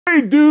Hey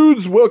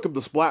dudes, welcome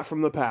to Splat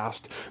from the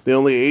Past, the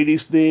only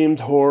 80s themed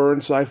horror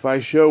and sci-fi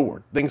show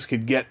where things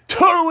could get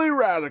totally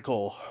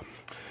radical.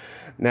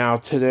 Now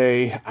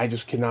today, I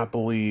just cannot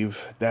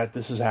believe that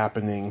this is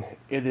happening.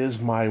 It is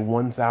my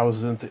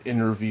 1000th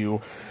interview.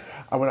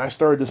 When I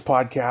started this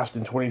podcast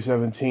in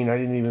 2017, I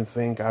didn't even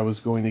think I was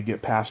going to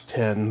get past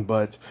 10,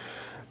 but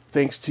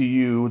thanks to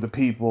you, the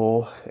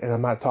people, and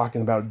I'm not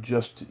talking about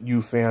just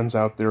you fans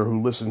out there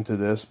who listen to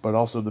this, but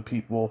also the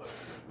people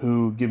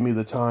who give me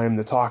the time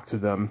to talk to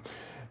them,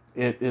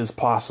 it is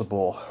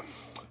possible.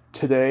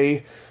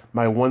 Today,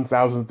 my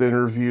 1000th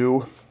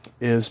interview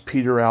is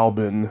Peter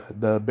Albin,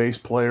 the bass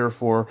player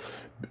for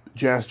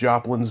Janis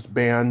Joplin's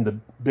band, the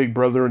Big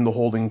Brother and the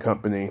Holding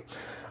Company.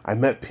 I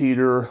met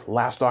Peter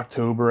last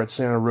October at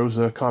Santa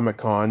Rosa Comic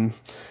Con,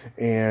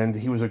 and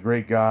he was a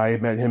great guy. I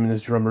met him and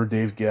his drummer,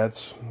 Dave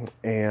Getz,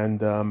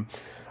 and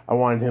I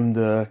wanted him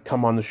to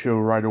come on the show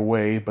right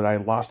away, but I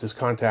lost his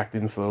contact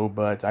info,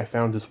 but I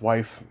found his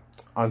wife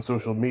on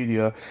social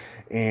media,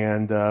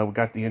 and we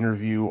got the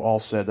interview all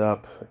set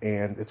up,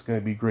 and it's going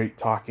to be great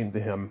talking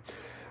to him.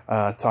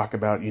 Talk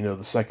about, the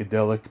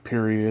psychedelic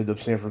period of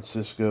San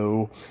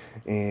Francisco,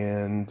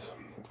 and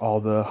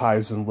all the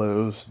highs and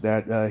lows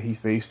that he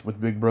faced with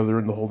Big Brother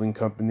and the Holding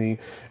Company,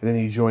 and then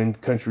he joined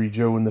Country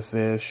Joe and the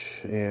Fish,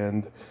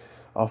 and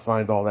I'll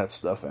find all that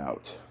stuff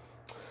out.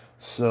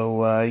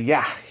 So,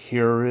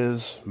 here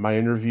is my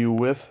interview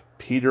with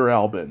Peter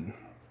Albin.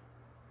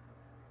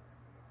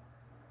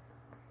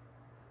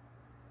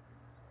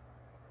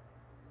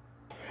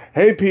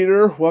 Hey,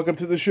 Peter. Welcome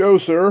to the show,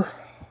 sir.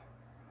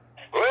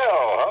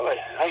 Well,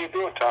 how you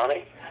doing,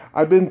 Tommy?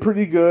 I've been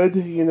pretty good.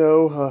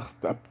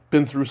 I've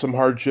been through some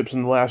hardships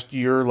in the last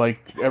year,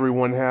 like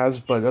everyone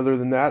has, but other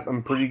than that,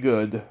 I'm pretty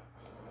good.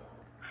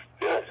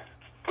 Good.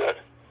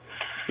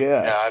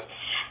 Yes.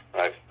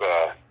 Yeah, I've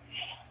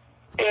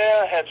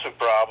had some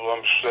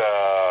problems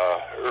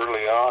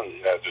early on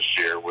this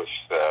year with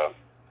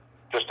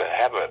just to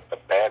have a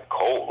bad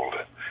cold,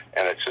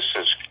 and it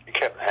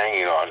kept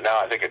hanging on.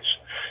 Now I think it's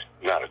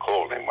not a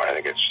cold anymore. I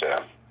think it's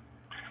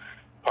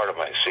part of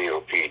my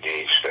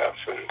COPD stuff,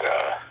 and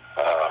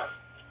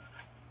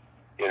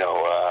a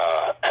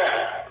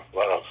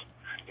lot of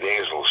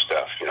nasal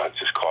stuff. It's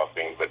just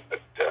coughing. But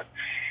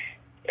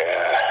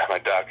my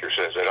doctor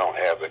says I don't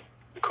have the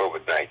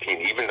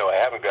COVID-19, even though I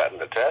haven't gotten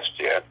the test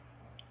yet.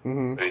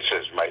 Mm-hmm. But he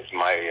says my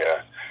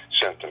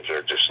symptoms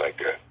are just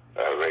like a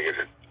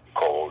regular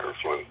cold or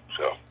flu.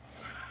 So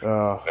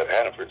I've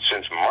had it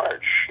since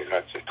March.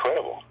 It's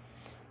incredible.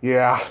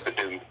 Yeah. To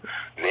do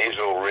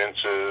nasal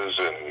rinses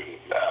and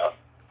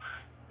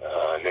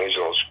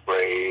nasal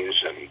sprays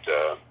and.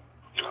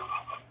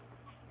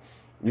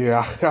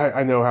 Yeah,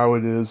 I know how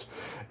it is.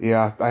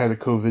 Yeah, I had a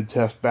COVID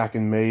test back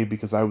in May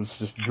because I was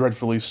just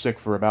dreadfully sick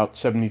for about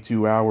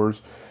 72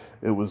 hours.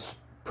 It was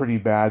pretty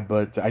bad,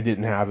 but I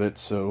didn't have it,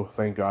 so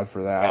thank God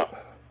for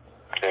that.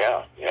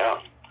 Yeah.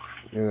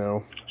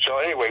 So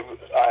anyway,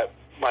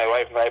 my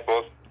wife and I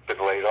both been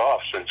laid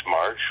off since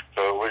March,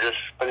 so we're just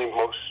spending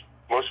most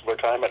of our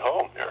time at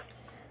home here.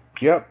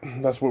 Yep,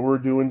 that's what we're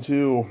doing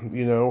too.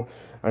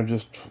 I'm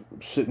just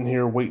sitting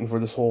here waiting for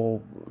this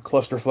whole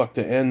clusterfuck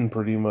to end,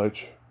 pretty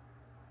much.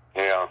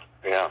 Yeah.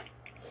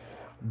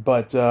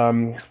 But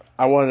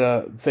I want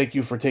to thank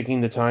you for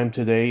taking the time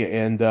today,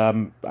 and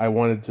I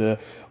wanted to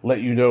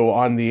let you know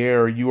on the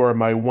air you are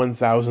my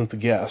 1000th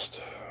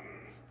guest.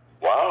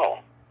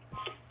 Wow.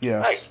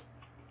 Yes. Nice.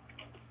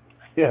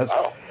 Yes.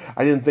 Wow.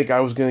 I didn't think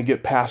I was going to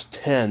get past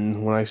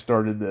 10 when I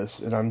started this,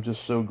 and I'm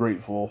just so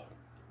grateful.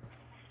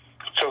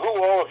 So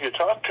who all have you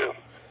talked to?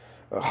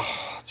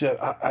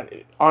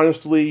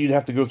 Honestly, you'd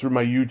have to go through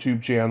my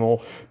YouTube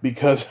channel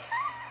because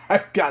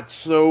I've got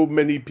so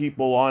many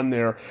people on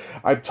there.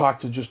 I've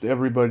talked to just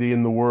everybody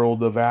in the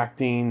world of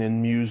acting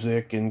and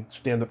music and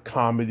stand-up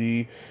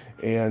comedy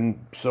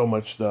and so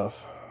much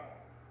stuff.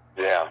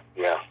 Yeah.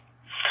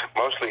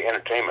 Mostly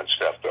entertainment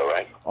stuff, though,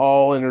 right?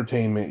 All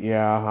entertainment,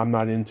 yeah. I'm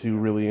not into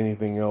really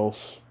anything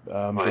else.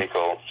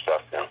 Political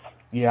stuff, yeah.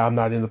 Yeah, I'm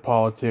not into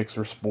politics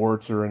or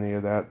sports or any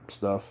of that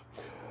stuff.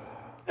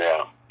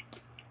 Yeah.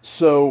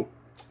 So,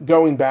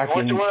 going back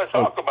What do you want to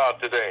talk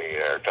about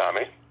today,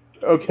 Tommy?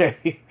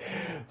 Okay.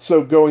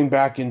 So, going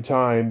back in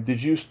time,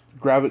 at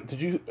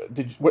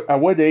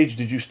what age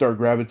did you start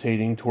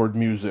gravitating toward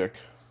music?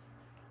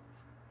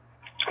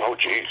 Oh,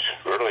 geez,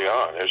 early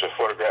on. There's a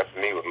photograph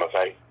of me with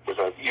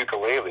a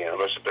ukulele, and I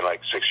must have been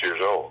like 6 years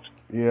old.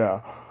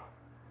 Yeah.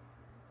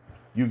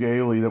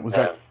 Ukulele, was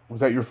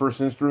that your first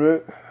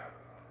instrument?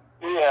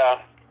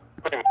 Yeah,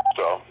 pretty much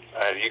so.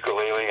 I had a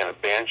ukulele and a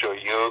banjo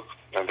uke,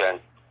 and then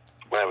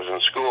when I was in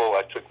school,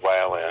 I took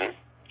violin.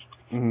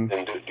 Mm-hmm.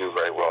 Didn't do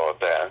very well at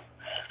that.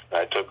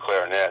 I took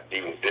clarinet,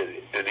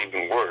 did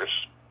even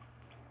worse.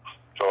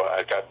 So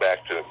I got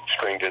back to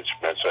stringed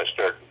instruments. I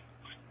started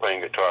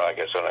playing guitar, I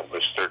guess, when I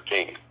was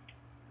 13.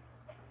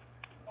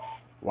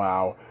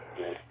 Wow.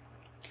 Mm-hmm.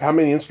 How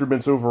many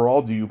instruments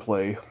overall do you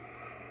play?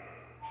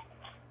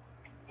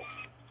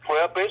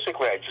 Well,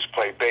 basically, I just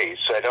play bass.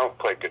 I don't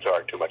play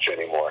guitar too much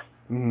anymore.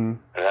 Mm-hmm.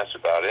 And that's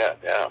about it,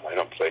 yeah. I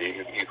don't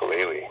play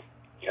ukulele.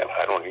 Yeah.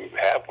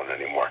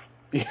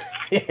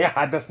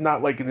 Yeah, that's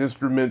not like an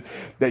instrument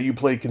that you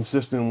play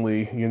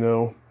consistently, you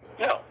know.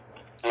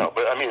 No,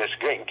 but I mean, it's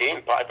gained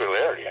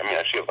popularity. I mean,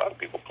 I see a lot of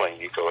people playing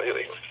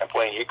ukulele. I'm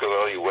playing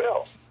ukulele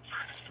well.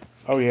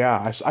 Oh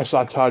yeah, I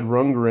saw Todd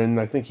Rundgren.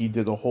 I think he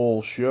did a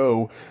whole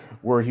show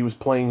where he was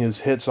playing his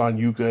hits on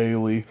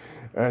ukulele,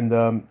 and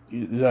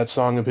that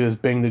song of his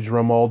 "Bang the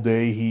Drum All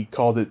Day," he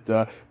called it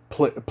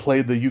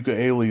 "Play the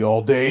Ukulele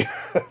All Day."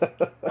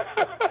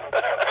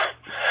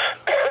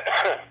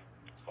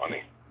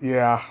 Funny.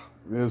 Yeah,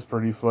 it was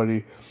pretty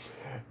funny.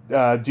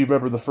 Do you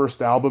remember the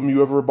first album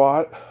you ever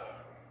bought?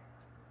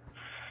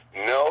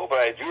 No, but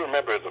I do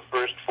remember the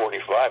first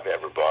 45 I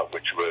ever bought,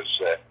 which was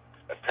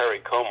a Perry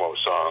Como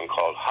song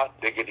called Hot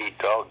Diggity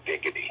Dog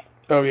Diggity.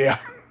 Oh, yeah.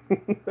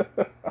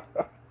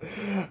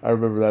 I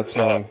remember that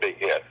song. Not a big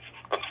hit.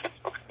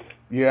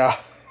 Yeah.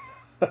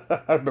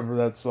 I remember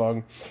that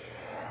song.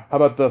 How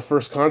about the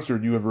first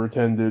concert you ever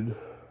attended?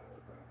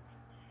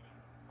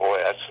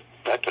 Boy,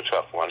 that's a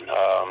tough one.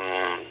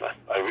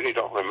 I really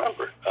don't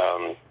remember.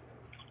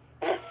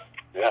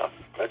 Yeah,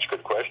 that's a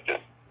good question.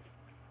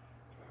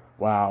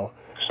 Wow.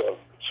 So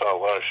saw a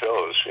lot of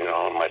shows, you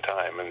know, in my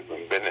time, and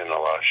been in a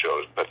lot of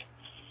shows. But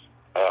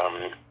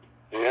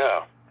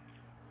yeah,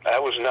 I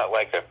was not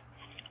like I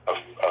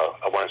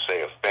want to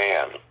say a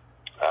fan.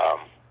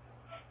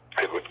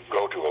 I would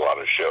go to a lot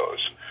of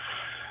shows.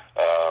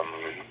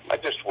 I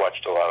just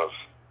watched a lot of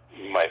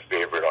my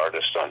favorite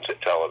artists on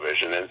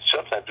television, and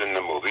sometimes in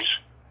the movies.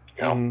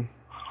 You know,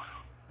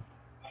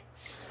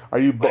 Are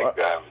you? like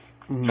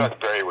Chuck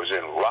Berry was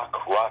in Rock,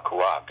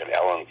 an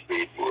Ellen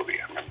Freed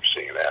movie. I remember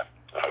seeing that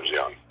when I was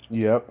young.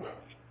 Yep,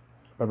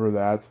 remember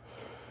that.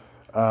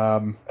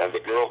 And The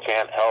Girl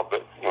Can't Help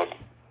It with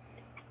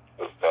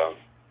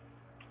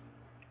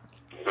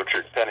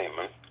Richard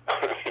Penniman.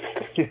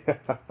 Yeah.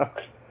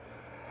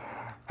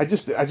 I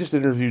just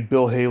interviewed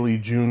Bill Haley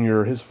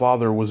Jr. His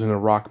father was in a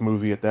rock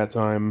movie at that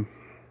time.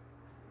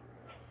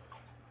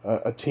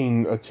 A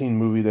teen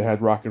movie that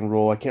had rock and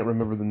roll. I can't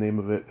remember the name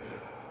of it,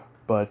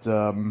 but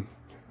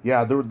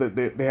yeah,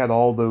 they had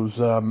all those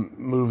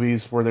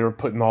movies where they were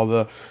putting all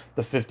the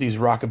 50s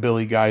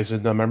rockabilly guys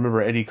in them. I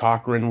remember Eddie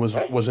Cochran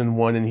was in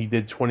one, and he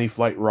did 20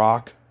 Flight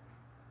Rock.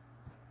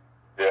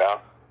 Yeah.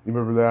 You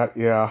remember that?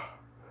 Yeah.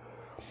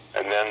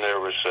 And then there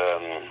was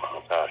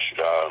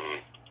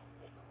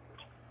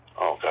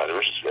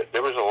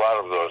there was a lot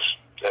of those,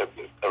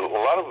 a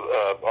lot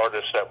of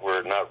artists that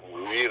were not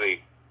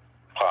really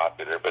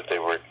popular, but they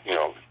were, you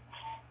know,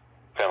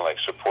 kind of like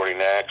supporting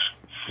acts.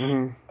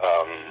 Mm-hmm.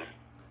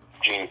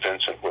 Gene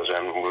Vincent was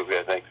in the movie,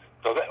 I think.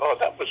 So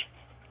that was,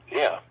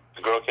 yeah,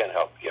 The Girl Can't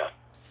Help, yeah.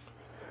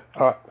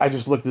 I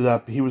just looked it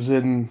up. He was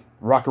in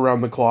Rock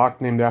Around the Clock,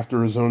 named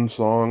after his own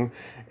song,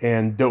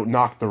 and Don't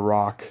Knock the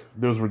Rock.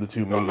 Those were the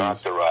two movies. Don't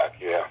Knock the Rock,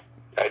 yeah.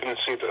 I didn't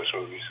see those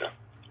movies.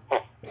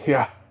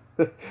 Yeah.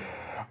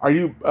 Are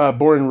you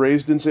born and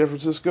raised in San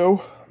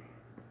Francisco?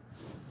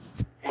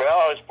 Well,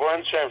 I was born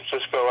in San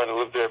Francisco and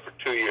lived there for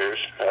 2 years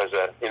as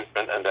an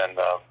infant, and then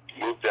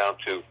moved down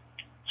to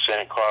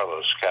San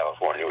Carlos,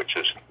 California, which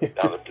is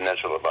down the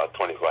peninsula about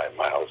 25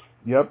 miles.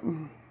 Yep.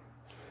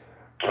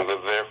 I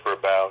lived there for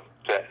about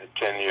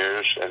 10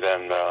 years, and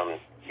then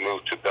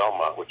moved to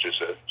Belmont, which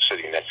is a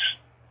city just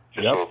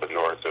a little bit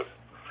north of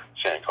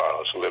San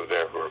Carlos. I lived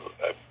there for,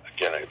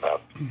 again,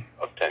 about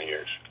 10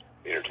 years,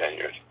 8 or 10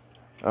 years.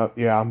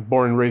 Yeah, I'm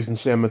born and raised in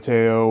San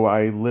Mateo.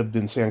 I lived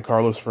in San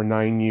Carlos for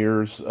 9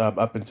 years,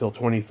 up until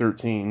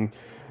 2013,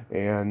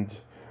 and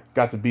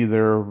got to be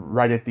there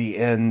right at the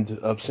end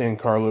of San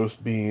Carlos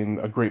being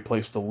a great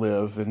place to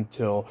live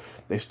until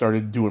they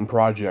started doing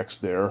projects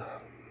there.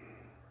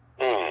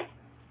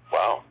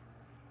 Wow.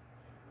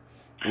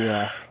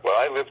 Yeah. Well,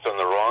 I lived on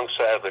the wrong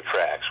side of the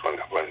tracks when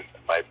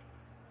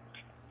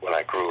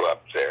I grew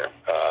up there.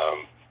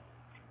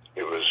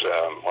 It was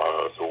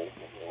on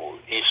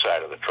the east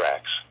side of the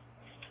tracks.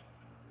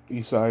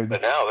 East side.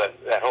 But now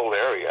that whole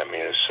area, I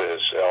mean,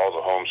 all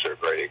the homes are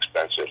very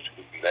expensive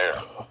there.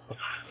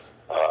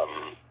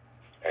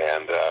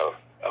 And I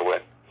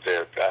went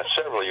there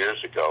several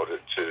years ago to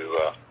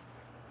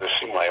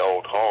see my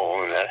old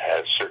home, and that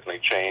has certainly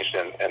changed.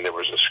 And there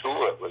was a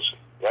school that was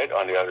right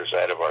on the other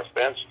side of our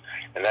fence,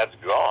 and that's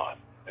gone.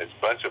 It's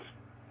a bunch of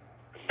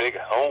big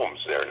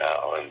homes there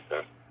now, and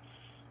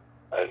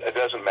it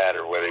doesn't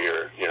matter whether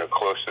you're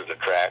close to the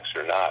tracks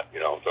or not.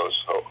 You know, those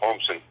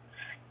homes in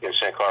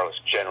San Carlos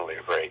generally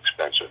are very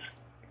expensive.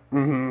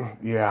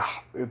 Mm-hmm. Yeah,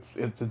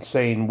 it's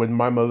insane. When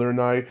my mother and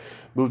I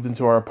moved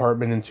into our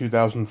apartment in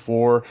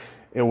 2004,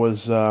 it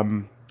was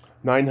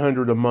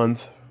 $900 a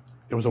month.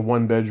 It was a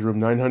one bedroom,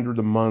 $900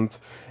 a month.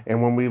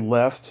 And when we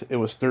left, it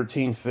was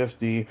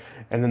 $1,350.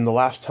 And then the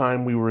last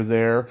time we were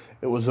there,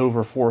 it was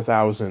over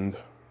 $4,000.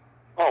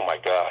 Oh my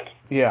God!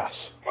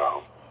 Yes.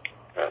 Wow,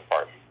 that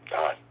apartment,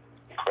 God,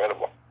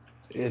 incredible.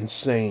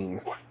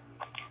 Insane.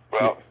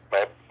 Well,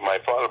 my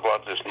father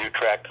bought this new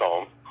tract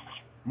home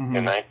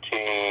in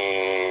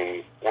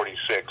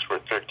 1946 for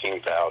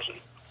 $13,000.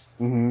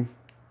 Mm-hmm.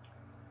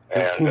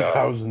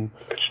 $13,000.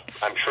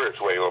 I'm sure it's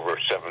way over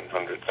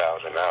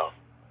 $700,000 now.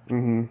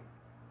 Mm-hmm.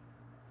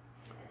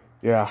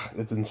 Yeah,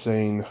 it's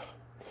insane.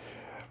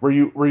 Were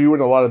you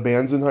in a lot of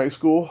bands in high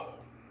school?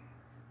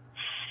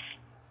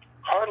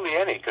 Hardly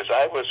any, because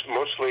I was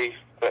mostly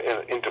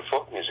into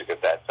folk music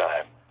at that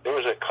time. There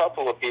was a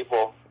couple of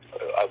people,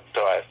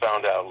 though I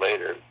found out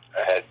later,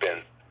 had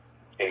been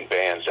in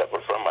bands that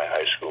were from my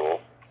high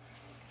school.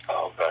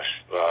 Oh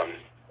gosh,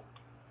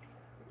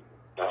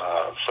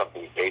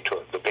 something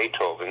Beethoven, the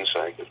Beethovens,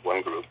 I think is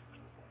one group.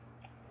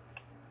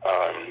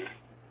 I'm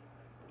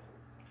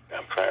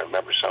trying to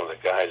remember some of the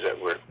guys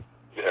that were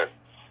there.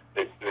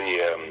 The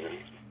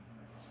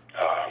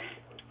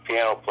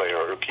piano player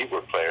or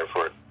keyboard player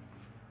for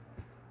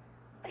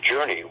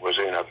Journey was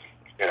in a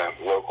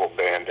local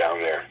band down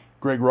there.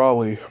 Greg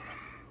Raleigh.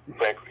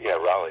 Yeah,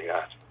 Raleigh.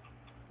 Yeah.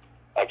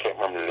 I can't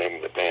remember the name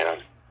of the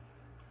band.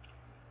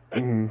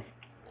 Mm-hmm.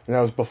 And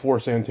that was before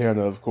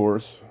Santana, of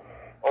course.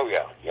 Oh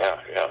yeah.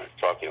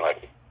 Talking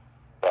like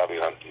probably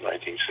on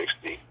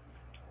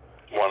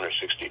 1961 or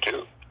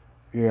 62.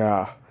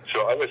 Yeah.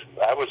 So I was,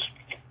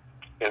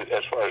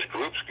 as far as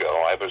groups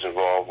go, I was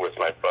involved with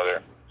my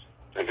brother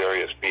and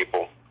various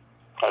people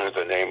under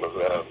the name of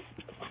a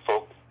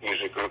folk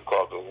music group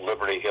called the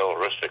Liberty Hill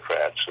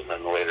Aristocrats, and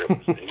then later it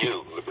was the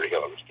new Liberty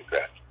Hill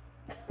Aristocrats.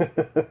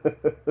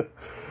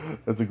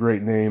 That's a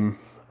great name.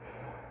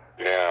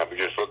 Yeah, we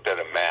just looked at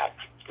a map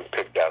and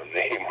picked out a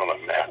name on a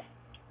map.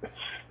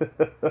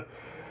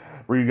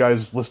 Were you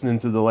guys listening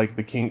to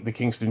the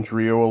Kingston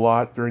Trio a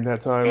lot during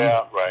that time?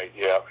 Yeah, right.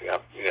 Yeah.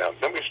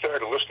 Then we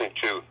started listening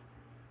to,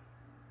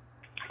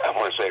 I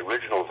want to say,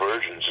 original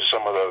versions of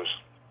some of those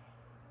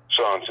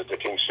songs that the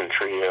Kingston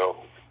Trio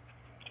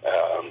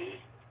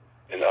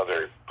and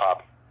other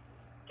pop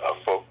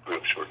folk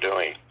groups were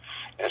doing.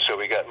 And so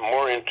we got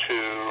more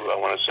into, I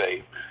want to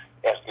say,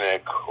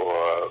 ethnic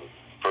or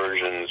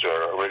versions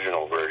or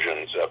original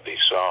versions of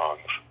these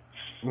songs.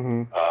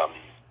 Mm-hmm.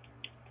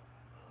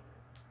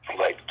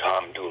 Like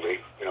Tom Dooley,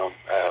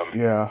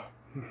 yeah.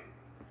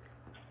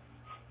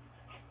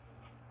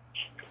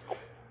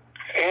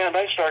 And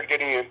I started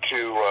getting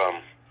into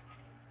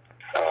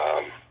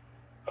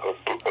a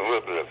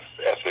little bit of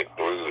ethnic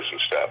blues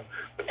and stuff.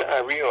 But then I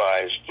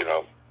realized,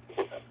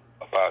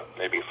 about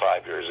maybe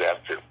 5 years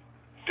after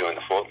doing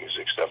the folk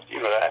music stuff,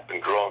 that I've been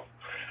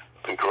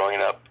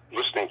growing up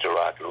listening to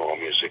rock and roll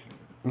music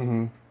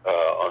Mm-hmm.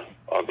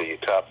 On the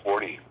top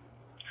 40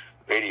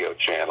 radio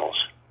channels,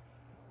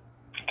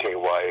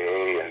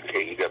 KYA and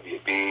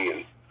KEWB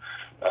and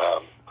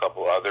a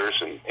couple others,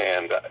 and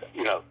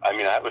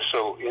I was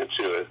so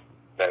into it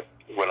that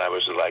when I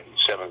was in like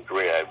 7th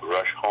grade, I'd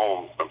rush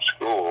home from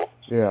school.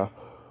 Yeah.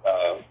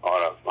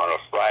 On a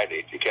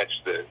Friday to catch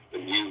the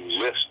new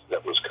list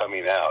that was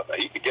coming out. Now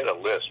you could get a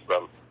list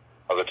of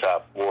the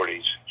top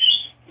 40s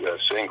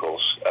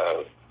singles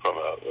from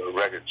a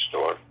record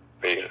store,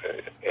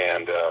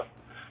 and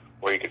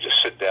where you could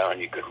just sit down,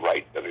 you could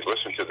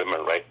listen to them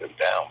and write them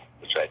down,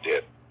 which I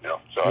did.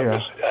 So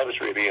Yeah. I was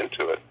really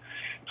into it.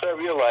 So I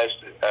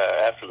realized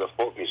after the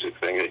folk music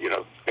thing that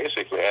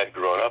basically I had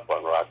grown up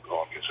on rock and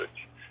roll music,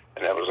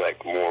 and that was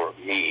like more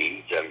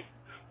me than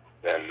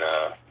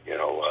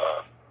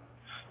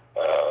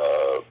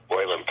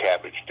Boil 'em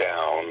Cabbage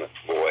Down,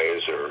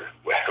 Boys, or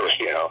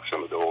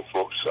some of the old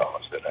folk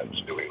songs that I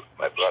was doing with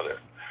my brother.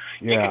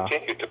 Yeah. He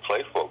continued to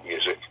play folk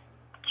music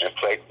and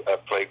played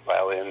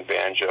violin,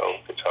 banjo,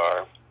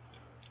 guitar,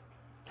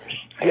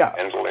 Yeah.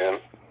 mandolin.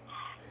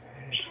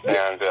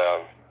 And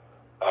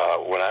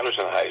when I was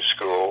in high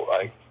school,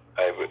 I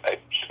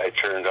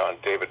turned on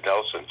David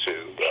Nelson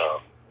to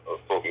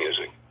folk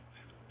music,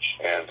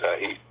 and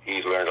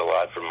he learned a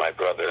lot from my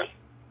brother,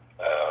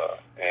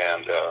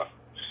 and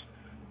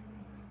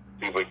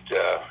we would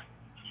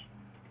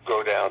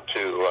go down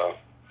to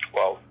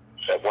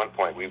at one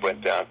point we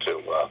went down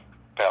to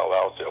Palo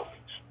Alto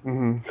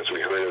Mm-hmm. because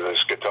we heard of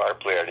this guitar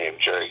player named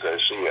Jerry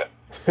Garcia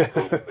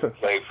who would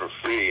play for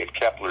free at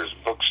Kepler's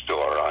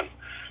bookstore on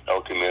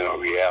El Camino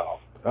Real.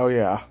 Oh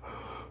yeah.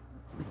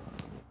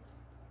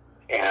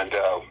 And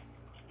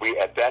we,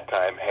 at that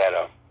time, had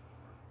a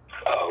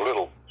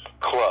little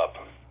club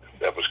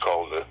that was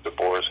called the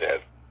Boar's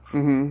Head.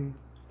 Mm-hmm.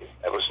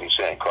 That was in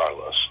San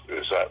Carlos. It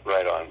was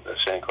right on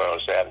San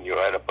Carlos Avenue,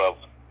 right above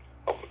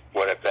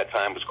what at that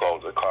time was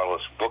called the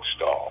Carlos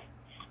Bookstall.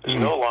 It's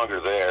no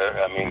longer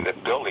there. I mean, the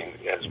building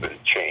has been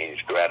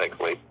changed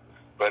radically,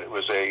 but it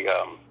was a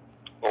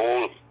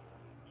old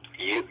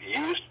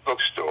used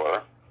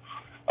bookstore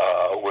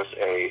with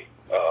a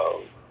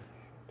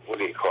what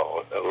do you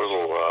call it? A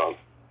little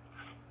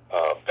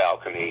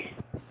balcony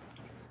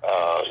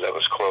that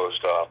was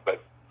closed off,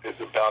 but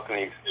the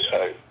balcony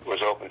was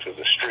open to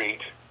the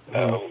street.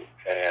 And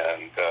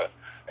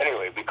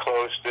anyway, we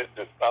closed it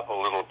up a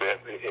little bit.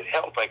 It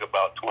held like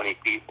about 20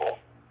 people.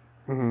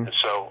 Mm-hmm. And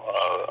so I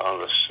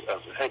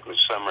think it was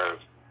summer of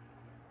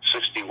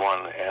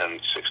 61 and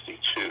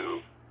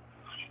 62,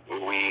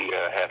 we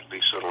had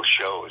these little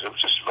shows. It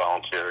was just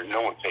voluntary.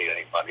 No one paid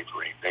any money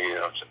for anything.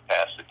 It's a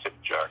pass the tip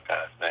jar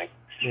kind of thing.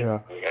 Yeah.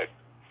 We had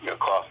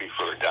coffee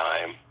for a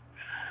dime.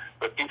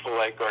 But people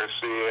like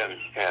Garcia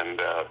and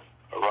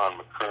Ron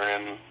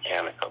McKernan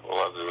and a couple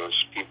of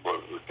those people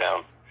who were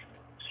down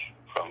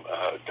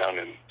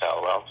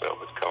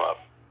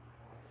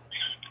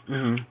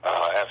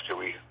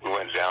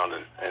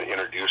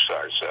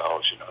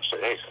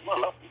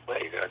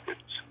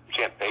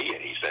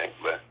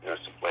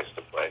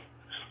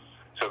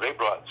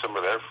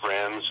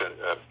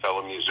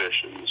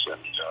musicians,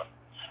 and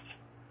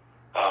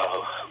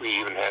we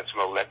even had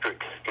some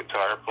electric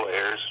guitar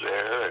players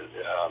there, and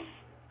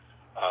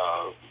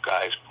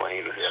guys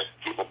playing,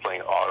 people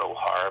playing auto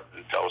harp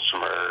and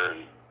dulcimer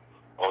and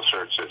all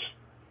sorts of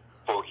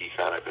folky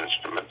kind of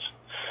instruments.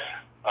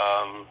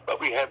 But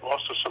we had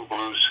also some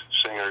blues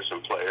singers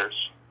and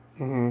players.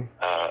 Mm-hmm.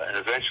 And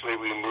eventually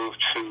we moved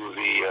to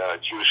the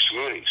Jewish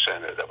Community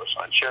Center that was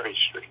on Cherry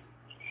Street,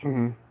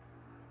 mm-hmm.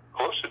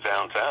 close to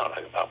downtown,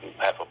 about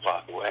half a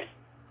block away.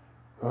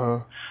 Uh-huh.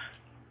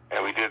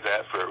 And we did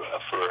that for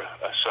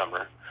a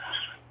summer.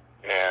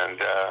 And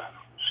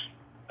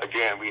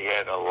again, we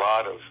had a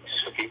lot of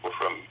people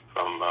from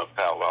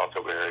Palo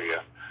Alto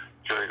area.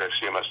 Jerry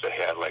Garcia must have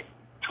had like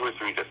 2 or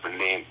 3 different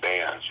named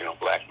bands,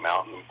 Black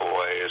Mountain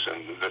Boys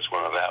and this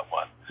one or that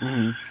one.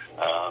 Mm-hmm.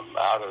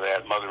 Out of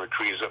that, Mother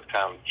Macree's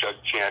Uptown Jug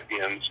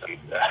Champions, and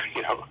a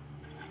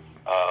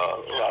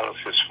lot of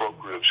his folk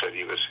groups that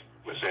he was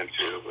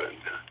into, and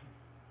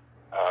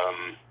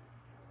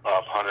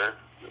Bob Hunter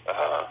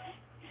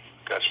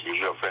got to be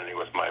real friendly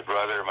with my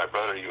brother. My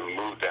brother even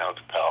moved down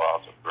to Palo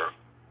Alto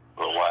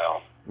for a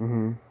while.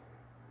 Mm-hmm.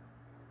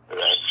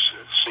 That's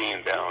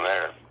scene down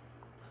there.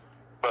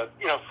 But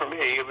for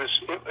me, it was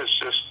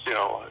just it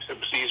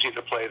was easy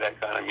to play that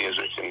kind of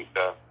music, and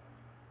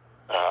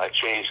I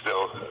changed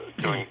though,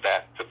 going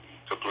back to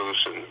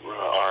blues and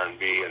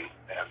R&B and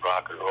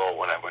rock and roll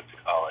when I went to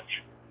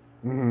college.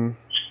 Mm-hmm.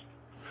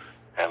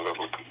 Had a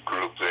little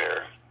group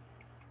there.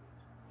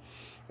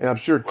 And I'm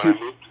sure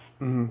too.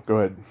 Go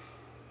ahead.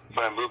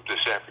 When I moved to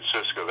San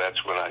Francisco,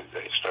 that's when I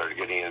started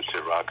getting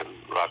into rock and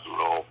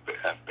roll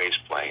bass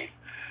playing.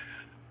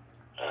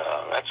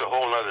 That's a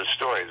whole other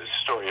story. The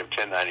story of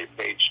 1090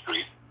 Page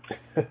Street,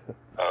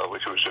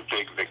 which was a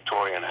big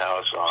Victorian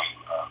house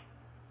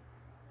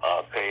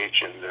on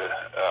Page and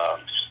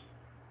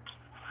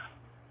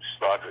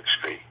Broderick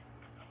Street.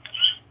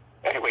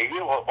 Anyway, a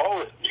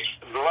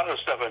lot of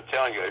stuff I'm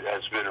telling you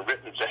has been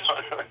written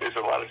down. There's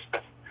a lot of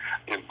stuff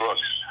in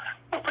books.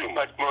 Pretty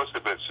much most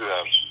of it's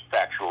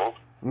factual.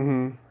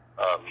 Mm-hmm.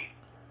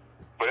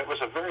 But it was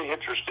a very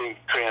interesting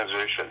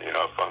transition,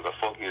 from the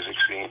folk music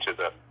scene to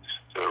the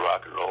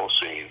rock and roll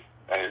scene,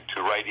 and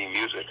to writing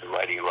music and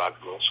writing rock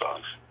and roll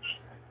songs.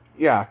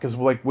 Yeah, because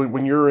like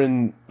when you're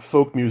in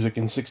folk music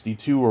in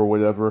 '62 or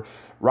whatever,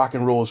 rock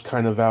and roll is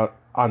kind of out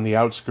on the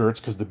outskirts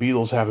because the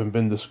Beatles haven't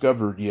been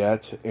discovered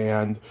yet,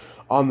 and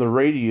on the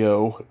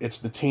radio, it's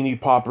the teeny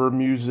popper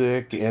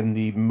music and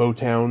the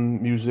Motown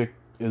music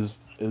is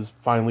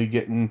finally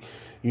getting,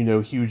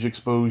 huge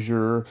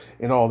exposure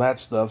and all that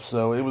stuff.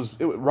 So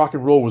rock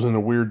and roll was in a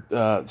weird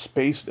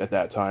space at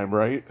that time,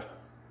 right?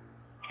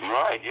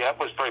 Right. Yeah, it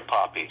was very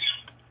poppy.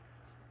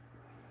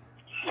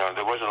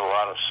 There wasn't a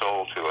lot of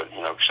soul to it,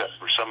 except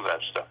for some of that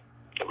stuff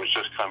that was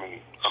just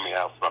coming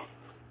out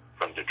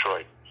from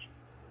Detroit.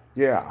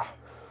 Yeah.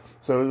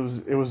 So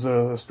it was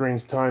a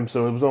strange time.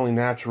 So it was only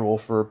natural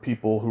for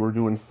people who were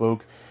doing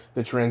folk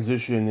to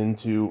transition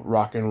into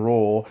rock and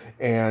roll,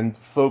 and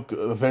folk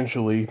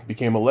eventually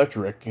became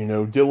electric.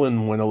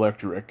 Dylan went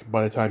electric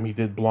by the time he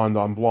did Blonde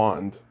on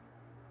Blonde.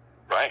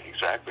 Right,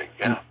 exactly,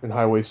 yeah. And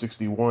Highway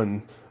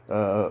 61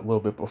 a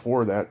little bit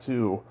before that,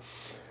 too.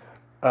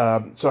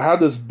 So how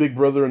does Big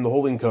Brother and the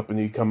Holding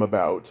Company come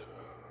about?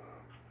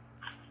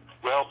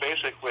 Well,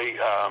 basically,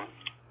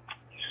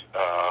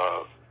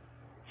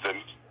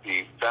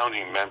 the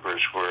founding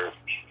members were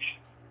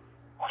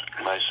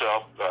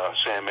myself,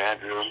 Sam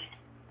Andrew,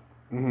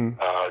 mm-hmm.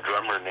 A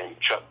drummer named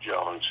Chuck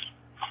Jones.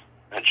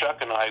 And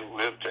Chuck and I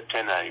lived at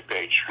 1090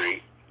 Page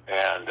Street,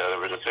 and there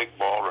was a big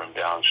ballroom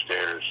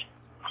downstairs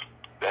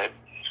that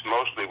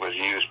mostly was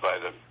used by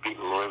the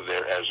people who lived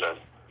there as a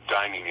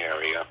dining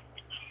area.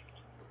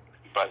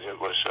 But it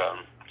was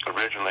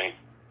originally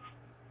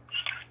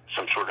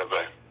some sort of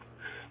a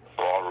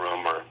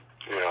ballroom or,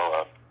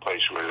 a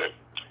place where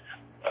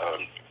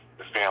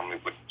the family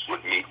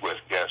would meet with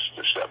guests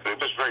and stuff. It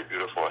was very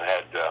beautiful. It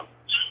had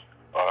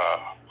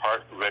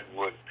heart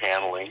redwood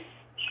paneling,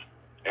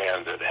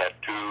 and it had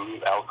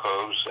 2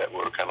 alcoves that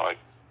were kind of like,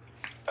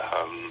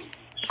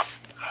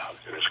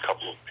 there was a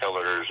couple of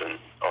pillars and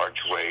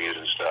archways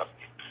and stuff.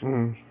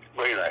 Mm-hmm.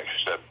 Very nice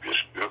stuff, just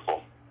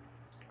beautiful.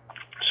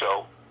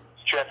 So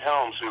Chet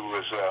Helms, who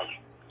was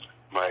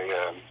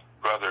my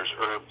brother's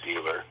herb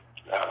dealer,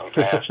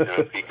 asked him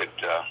if he could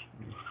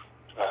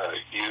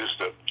use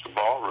the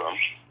ballroom,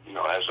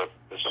 as a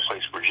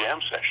place for jam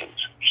sessions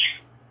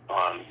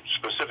on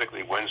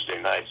specifically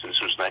Wednesday nights. This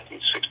was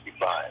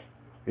 1965.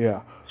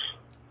 Yeah.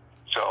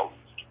 So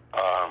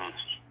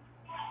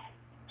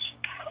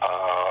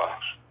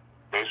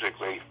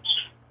basically,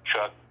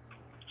 Chuck,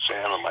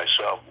 Sam, and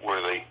myself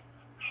were the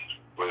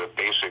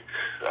basic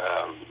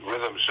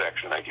rhythm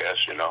section, I guess.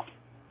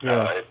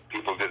 Yeah. If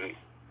people didn't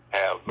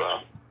have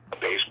a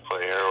bass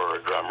player or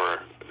a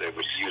drummer, they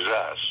would use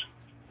us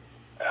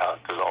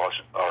because all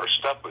our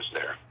stuff was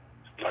there,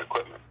 our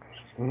equipment.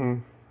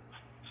 Mm-hmm.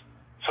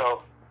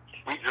 So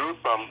we drew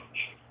from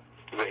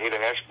the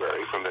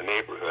Haight-Ashbury, from the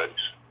neighborhoods,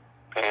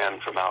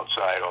 and from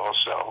outside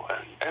also,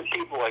 and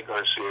people like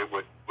Garcia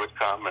would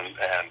come and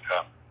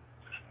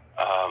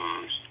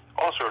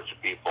all sorts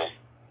of people.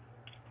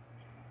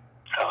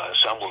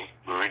 Some were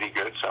really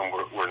good, some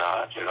were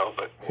not,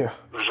 but Yeah.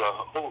 it was a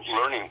whole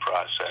learning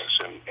process,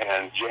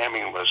 and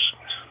jamming was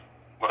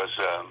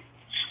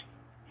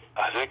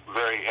I think,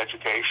 very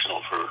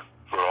educational for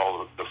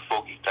all of the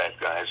folky type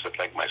guys that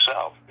like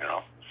myself,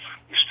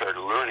 You started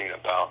learning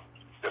about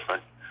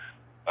different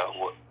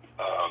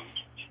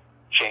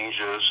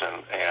changes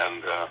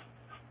and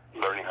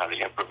learning how to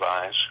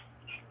improvise.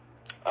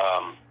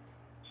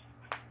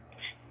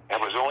 It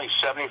was only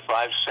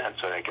 75 cents,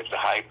 I think, at the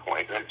high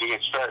point. I think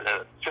it started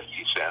at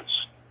 50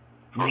 cents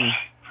for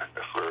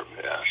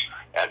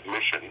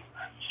admission,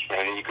 and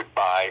then you could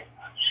buy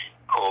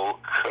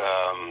Coke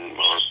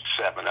or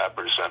 7-Up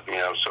or something,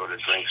 soda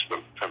drinks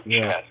from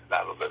Chet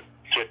out of the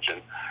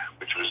kitchen,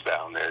 which was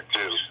down there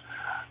too.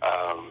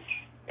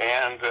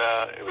 And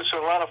it was a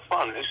lot of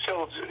fun. It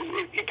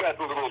got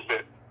a little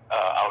bit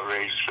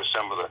outrageous for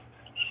some of the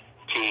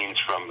teens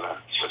from the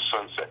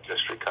Sunset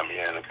District coming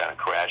in and kind of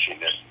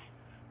crashing it,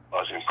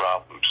 causing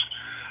problems.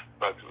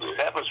 But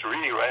that was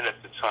really right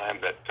at the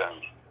time that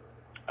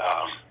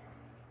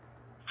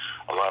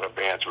a lot of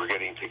bands were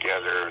getting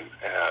together, and,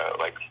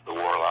 like the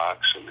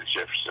Warlocks and the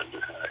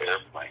Jefferson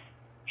Airplane,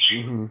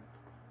 in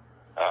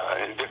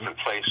different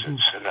places.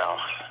 And now,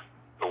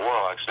 the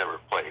Warlocks never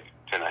played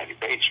 1090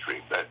 Bay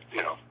Street, but,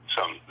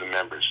 some of the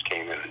members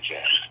came in and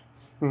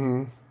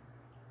jammed.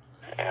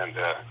 And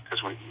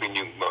because we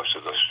knew most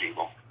of those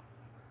people.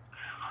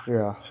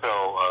 Yeah.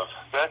 So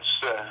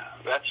that's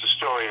the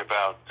story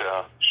about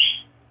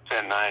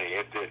 1090.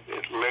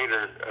 It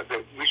later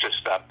we just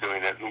stopped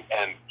doing it,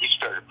 and we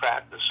started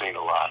practicing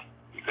a lot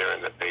there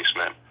in the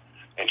basement.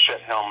 And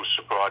Chet Helms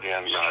brought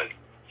in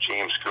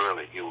James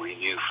Gurley, who we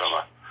knew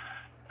from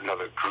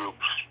another group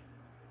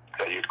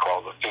that you'd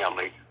call the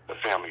Family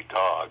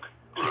Dog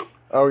group.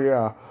 Oh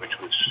yeah. Which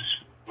was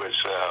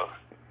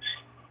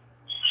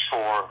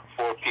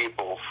four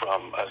people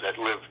from that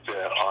lived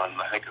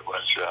on, I think it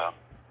was.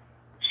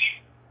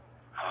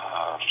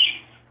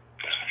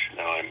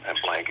 I'm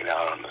blanking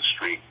out on the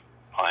street,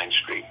 Pine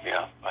Street.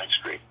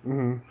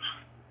 Kind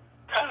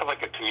of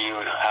like a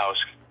commune house,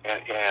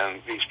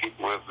 and these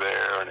people lived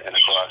there and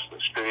across the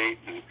street,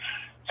 and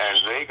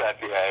they got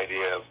the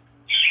idea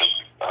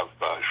of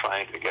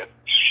trying to get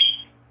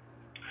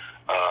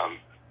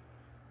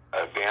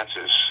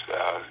dances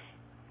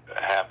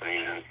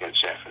happening in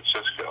San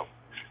Francisco.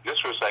 This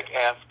was like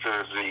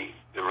after the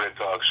Red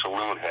Dog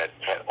Saloon had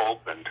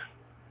opened,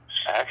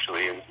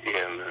 actually in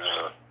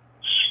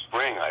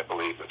spring, I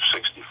believe, of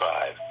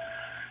 '65,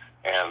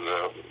 and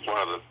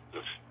one of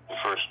the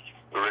first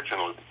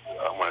original,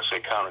 I want to say,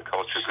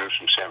 counterculture groups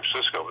from San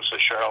Francisco was the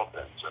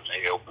Charlatans, and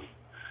they opened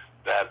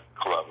that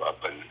club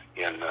up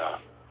in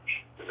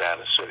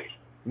Nevada City.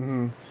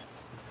 No,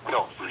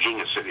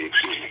 Virginia City,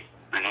 excuse me,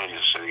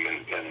 Virginia City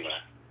in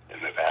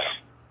Nevada.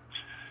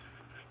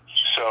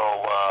 So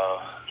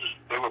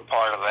they were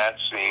part of that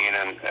scene,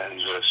 and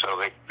so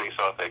they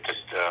thought they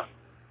could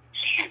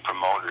be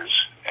promoters,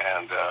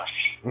 and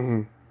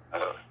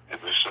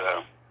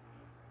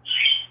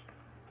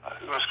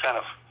it was kind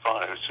of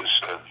fun. It was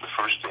just the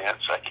first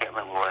dance. I can't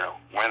remember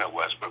when it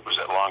was, but it was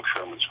at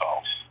Longshoreman's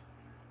Hall.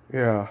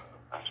 Yeah.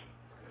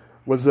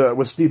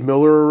 Was Steve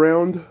Miller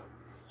around?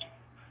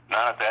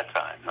 Not at that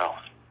time, no.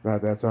 Not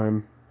at that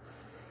time.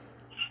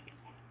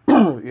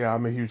 Yeah,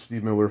 I'm a huge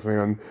Steve Miller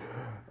fan.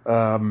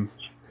 So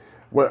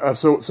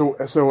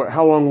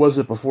how long was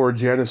it before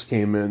Janice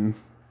came in?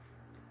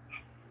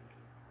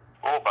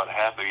 Oh, about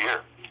half a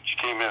year. She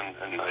came in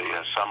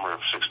the summer of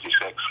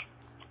 '66.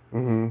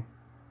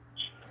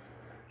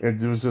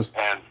 It was just.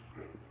 And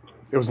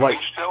it was like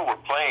we still were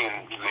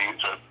playing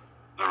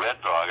the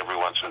Red Dog every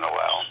once in a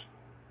while,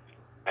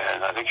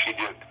 and I think she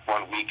did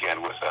one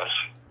weekend with us.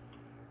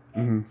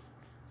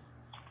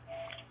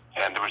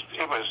 And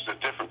it was the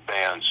different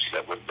bands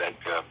that would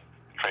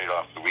trade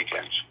off the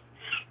weekends.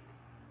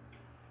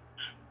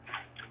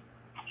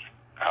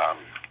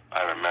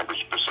 I remember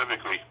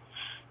specifically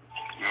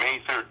May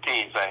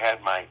 13th. I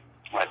had my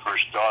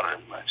first daughter.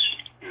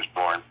 She was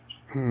born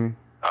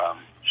on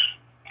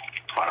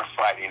a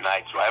Friday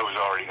night, so I was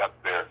already up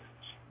there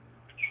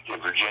in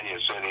Virginia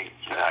City,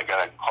 and I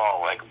got a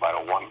call like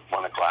about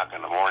 1 o'clock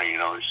in the morning.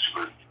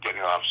 We're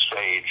getting off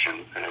stage,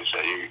 and they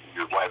said,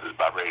 your wife is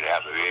about ready to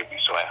have the baby.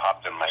 So I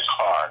hopped in my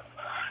car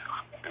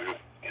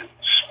and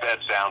sped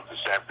down to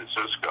San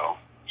Francisco.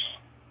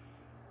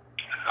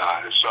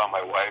 I saw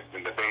my wife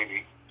and the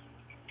baby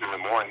in the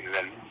morning, and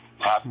then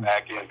hopped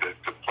back in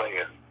to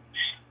play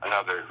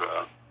another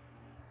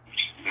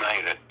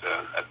night at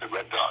the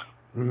Red Dog.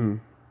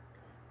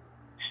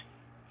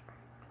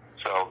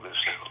 So this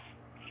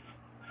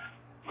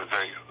was a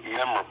very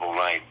memorable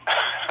night.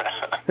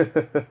 A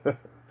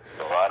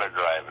lot of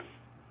driving.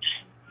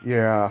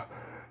 Yeah.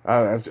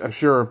 I'm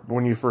sure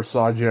when you first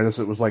saw Janice,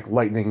 it was like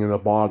lightning in a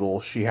bottle.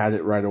 She had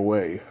it right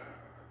away.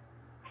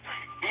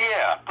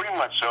 Yeah, pretty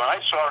much so. And I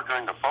saw her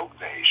during the folk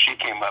days. She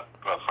came up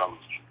from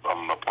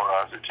Port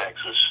Arthur,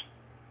 Texas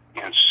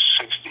in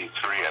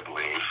 '63, I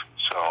believe.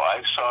 So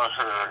I saw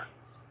her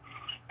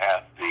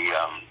at the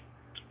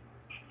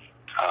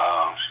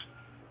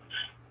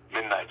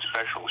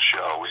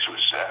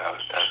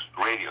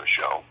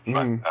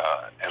and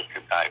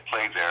I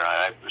played there.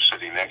 I was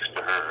sitting next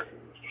to her.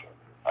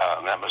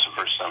 That was the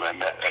first time I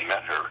met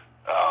her,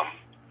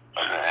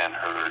 and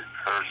heard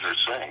her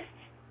sing.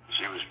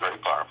 She was very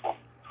powerful.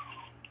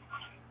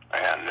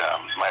 And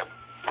my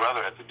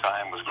brother at the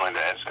time was going to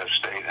SF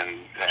State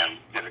and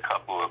did a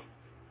couple of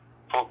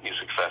folk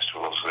music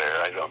festivals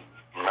there. I don't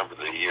remember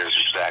the years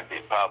exactly,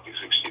 probably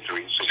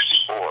 63 and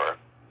 64.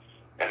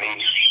 And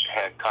he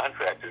had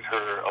contracted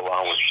her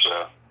along with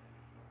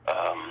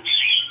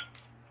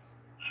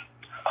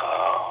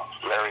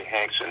Larry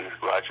Hanks and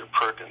Roger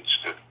Perkins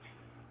to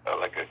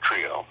like a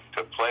trio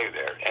to play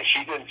there. And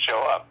she didn't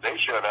show up. They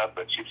showed up,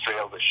 but she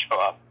failed to show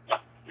up.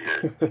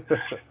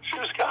 She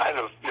was kind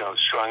of,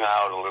 strung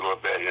out a little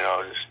bit,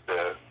 just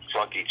a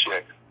funky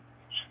chick.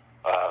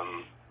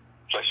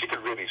 But she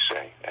could really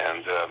sing.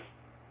 And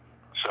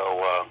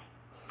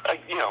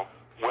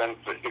when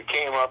it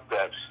came up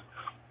that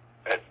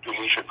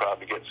we should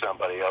probably get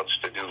somebody else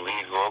to do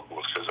lead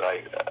vocals, because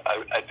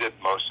I did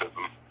most of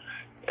them.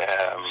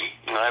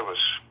 And I was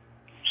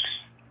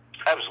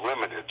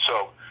limited.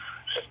 So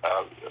a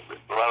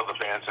lot of the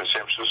bands in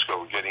San Francisco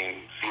were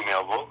getting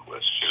female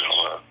vocalists,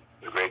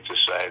 the Great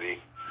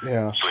Society,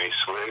 Grace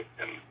Slick,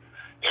 and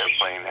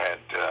Airplane had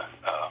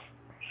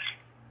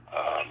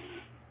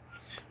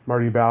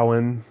Marty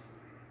Bowen.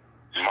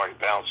 Marty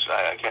Bounce.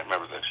 I can't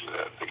remember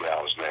the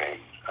gal's name.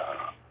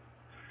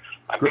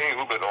 I'm getting a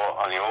little bit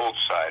on the old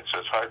side, so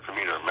it's hard for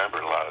me to remember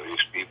a lot of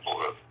these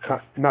people.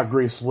 Not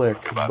Grace Slick,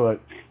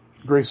 but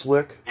Grace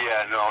Slick?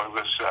 Yeah, no, it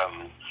was,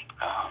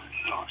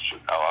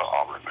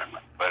 I'll remember.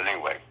 But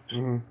anyway,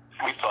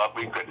 we thought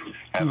we could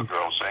have a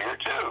girl singer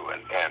too,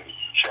 and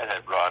Chet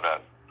had brought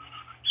up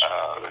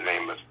the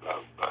name of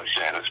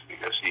Janice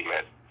because he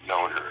had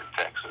known her in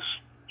Texas,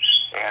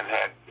 and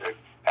had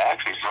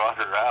actually brought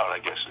her out, I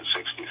guess, in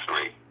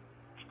 63,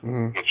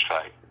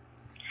 hitchhike.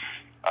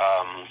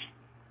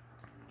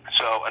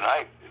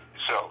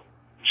 So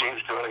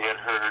James Dooley had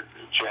heard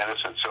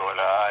Janice, and so had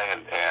I,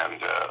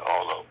 and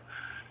although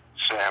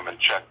Sam and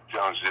Chuck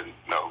Jones didn't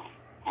know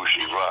who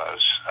she was,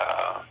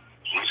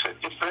 we said,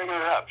 just bring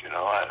her up,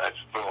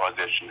 we'll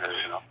audition her,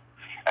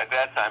 At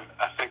that time,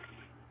 I think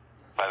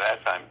by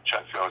that time,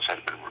 Chuck Jones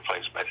had been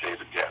replaced by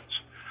David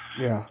Getz.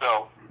 Yeah.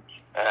 So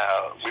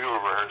we were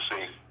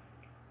rehearsing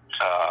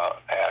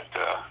at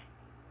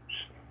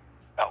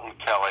Elton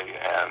Kelly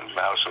and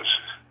Mouse's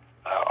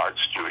art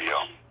studio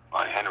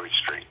on Henry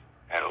Street.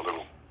 Had a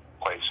little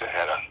place that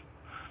had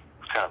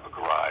kind of a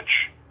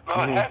garage.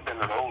 Well, it had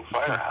been an old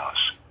firehouse.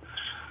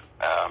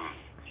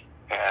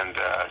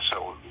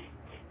 So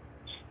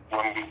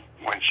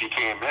when she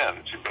came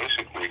in, she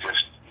basically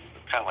just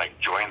kind of like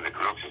joined the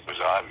group. It was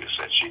obvious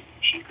that she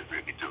could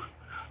really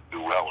do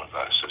well with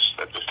us. It's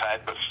that the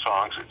type of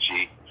songs that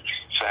she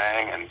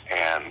sang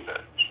and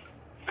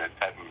the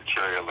type of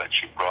material that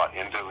she brought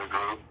into the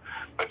group,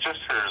 but just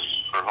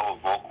her whole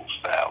vocal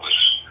style was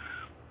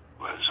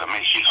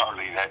she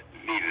hardly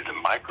needed a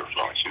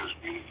microphone. She was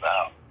really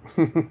loud.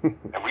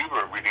 And we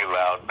were a really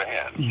loud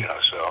band,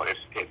 so it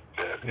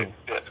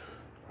fit.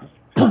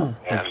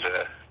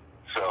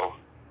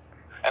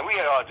 And we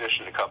had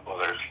auditioned a couple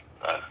other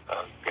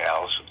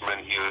gals, Lynn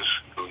Hughes,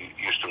 who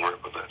used to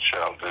work with the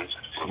Charltons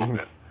a little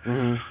bit,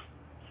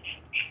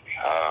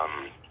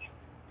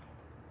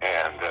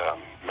 and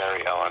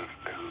Mary Ellen,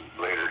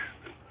 who later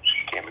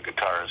became a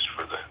guitarist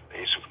for the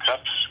Ace of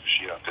Cups.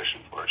 She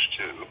auditioned for us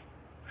too.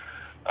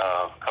 A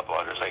couple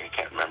others, I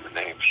can't remember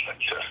names, but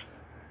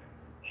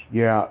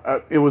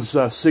it was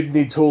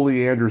Signe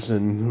Tolley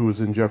Anderson who was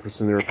in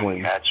Jefferson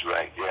Airplane. That's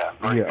right. Yeah,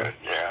 very good.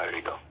 Yeah, there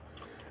you go.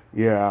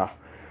 Yeah,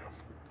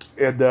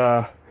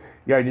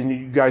 and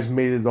you guys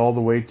made it all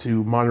the way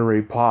to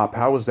Monterey Pop.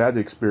 How was that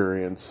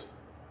experience?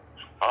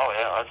 Oh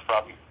yeah,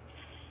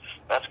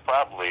 that's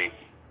probably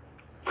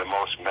the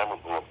most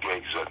memorable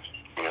gigs that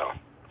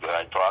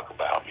I talk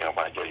about. When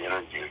I get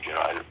interviewed,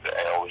 I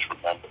always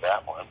remember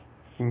that one.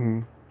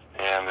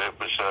 And it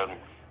was a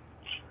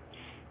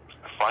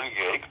fun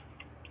gig,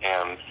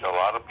 and a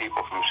lot of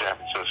people from San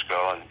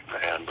Francisco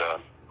and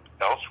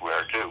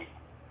elsewhere too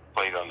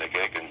played on the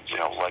gig, and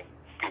like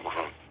people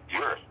from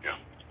Europe,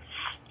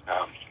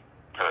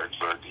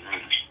 Harrisburg,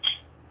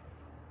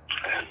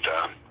 and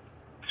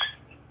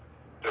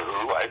the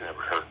Who. I'd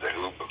never heard the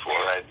Who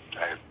before. I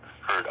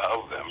heard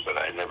of them, but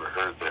I never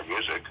heard their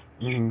music.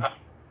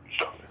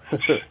 So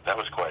that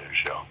was quite a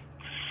show.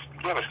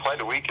 Yeah, it was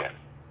quite a weekend.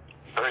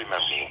 Very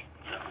memorable.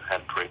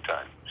 Had a great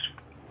time.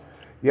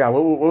 Yeah,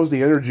 what was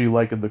the energy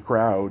like in the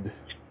crowd?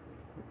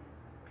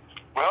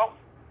 Well,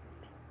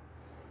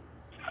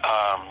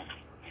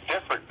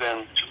 different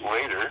than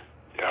later,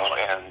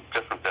 and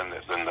different than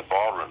the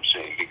ballroom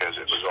scene, because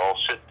it was all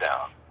sit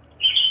down.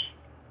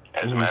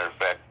 As a matter of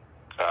fact,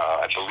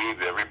 I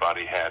believe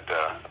everybody had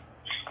a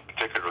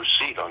particular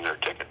seat on their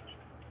ticket.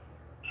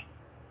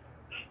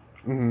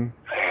 And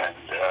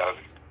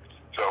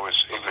so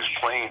it was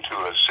playing to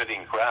a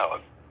sitting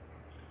crowd.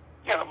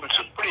 It's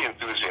a pretty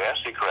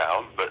enthusiastic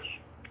crowd, but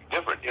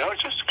different.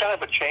 It's just kind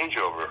of a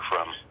changeover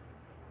from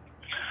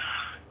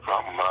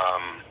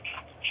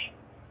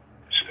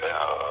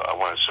I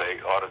want want to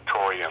say,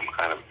 auditorium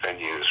kind of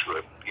venues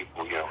where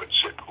people, would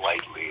sit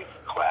lightly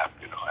and clap,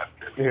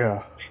 after.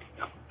 Yeah.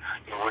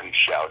 You wouldn't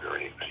shout or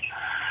anything.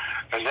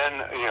 And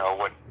then,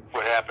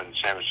 what happened in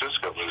San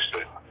Francisco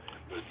was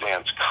the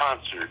dance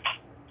concert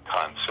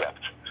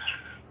concept,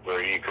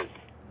 where you could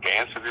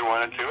dance if you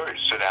wanted to, or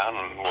sit down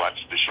and watch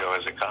the show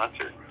as a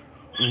concert.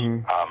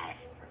 Mm-hmm.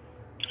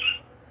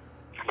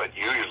 But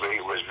usually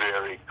it was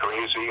very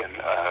crazy and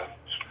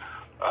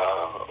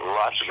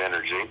lots of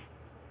energy,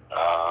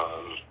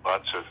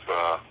 lots of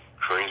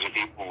crazy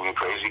people in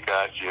crazy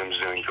costumes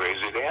doing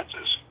crazy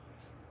dances.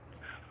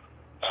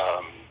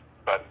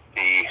 But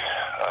the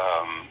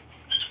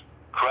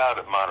crowd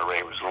at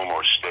Monterey was a little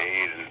more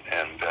staid,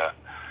 and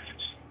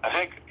I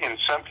think in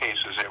some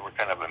cases they were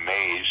kind of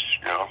amazed,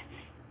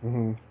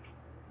 Mm-hmm.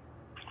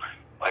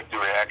 like the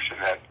reaction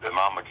that the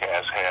Mama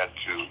Cass had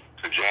to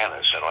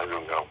Janice, and I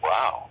even go,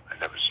 wow,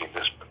 I've never seen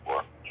this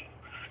before.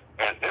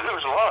 And there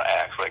was a lot of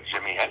acts, like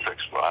Jimi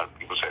Hendrix. A lot of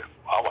people said,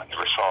 wow, I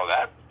never saw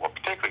that. Well,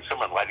 particularly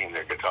someone lighting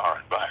their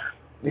guitar on fire.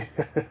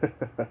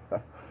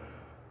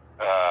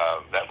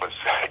 That was,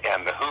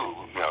 and the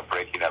Who,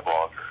 breaking up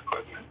all of their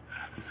equipment.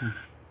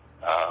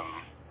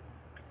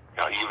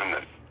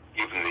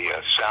 Even the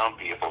sound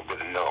people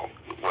didn't know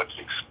what to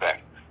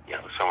expect.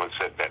 Someone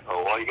said that,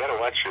 oh, well, you got to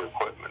watch your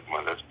equipment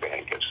when this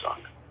band gets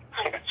on.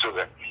 So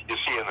you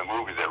see in the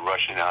movie they're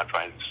rushing out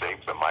trying to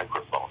save the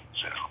microphones,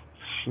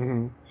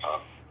 Mm-hmm.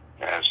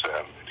 As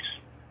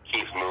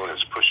Keith Moon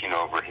is pushing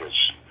over his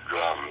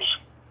drums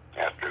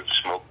after the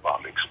smoke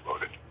bomb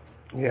exploded.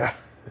 Yeah.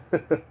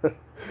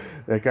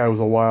 That guy was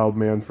a wild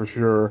man for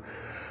sure.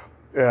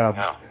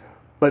 Yeah.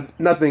 But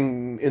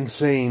nothing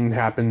insane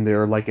happened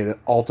there like at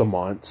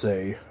Altamont,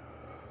 say.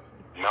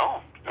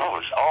 No, it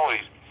was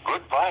always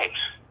good vibes,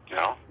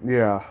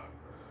 Yeah.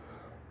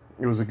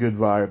 It was a good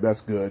vibe.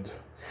 That's good.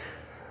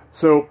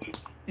 So,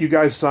 you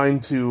guys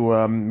signed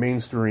to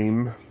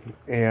Mainstream,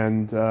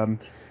 and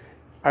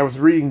I was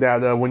reading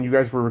that when you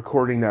guys were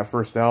recording that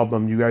first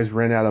album, you guys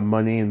ran out of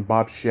money, and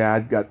Bob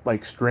Shad got,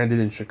 stranded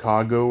in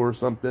Chicago or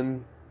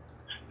something?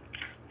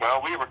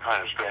 Well, we were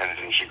kind of stranded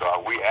in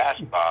Chicago. We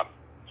asked Bob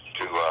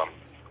to,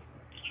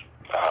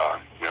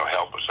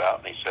 help us out,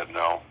 and he said,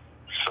 no,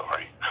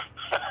 sorry.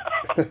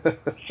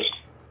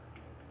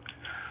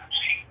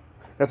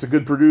 That's a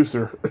good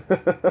producer.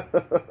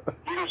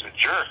 He was a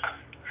jerk.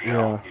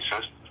 He's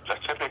just a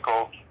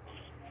typical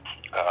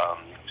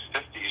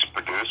 50s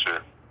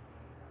producer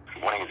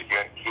wanting to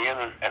get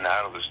in and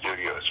out of the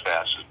studio as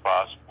fast as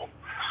possible.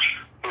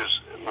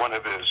 One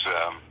of his,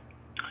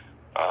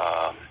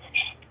 I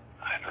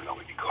don't know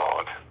what you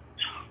call it,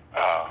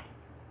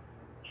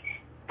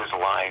 his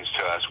lines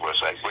to us was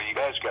like, well, you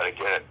guys got to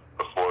get it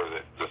before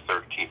the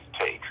 13th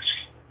take,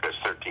 because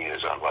 13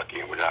 is unlucky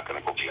and we're not going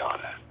to go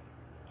beyond that.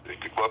 We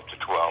could go up to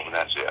 12 and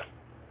that's it.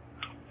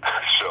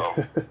 So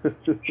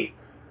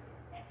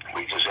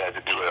we just had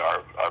to do it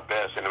our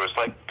best, and it was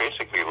like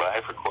basically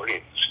live recording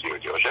in the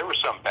studio. There were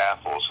some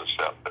baffles and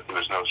stuff, but there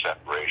was no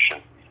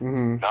separation.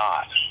 Mm-hmm.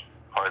 Not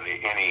hardly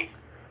any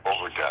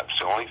overdubs.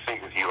 The only thing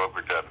that he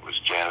overdubbed was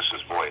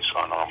Janice's voice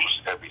on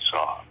almost every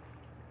song.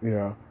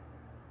 Yeah.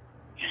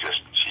 She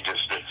just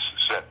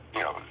said,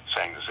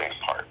 sang the same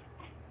part.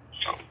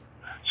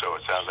 So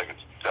it sounds like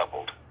it's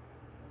doubled.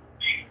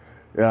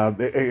 Yeah,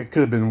 it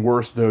could have been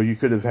worse, though. You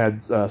could have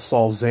had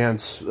Saul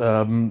Zaentz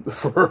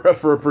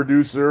for a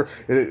producer,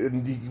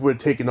 and he would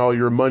have taken all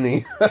your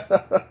money.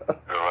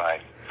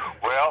 Right.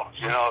 Well,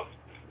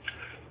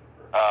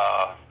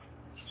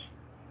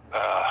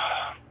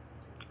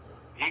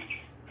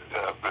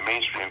 the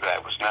Mainstream guy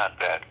was not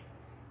that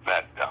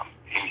dumb.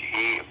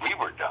 We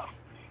were dumb.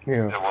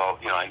 Yeah. Said, well,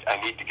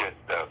 I need to get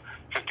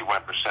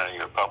 51% of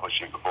your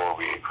publishing before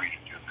we agree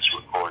to do this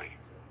recording.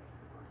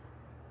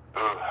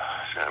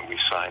 And we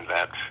signed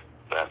that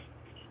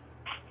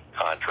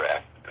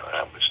contract.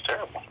 That was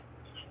terrible.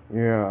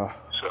 Yeah.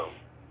 So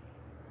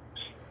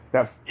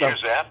that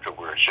years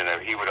afterwards,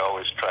 he would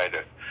always try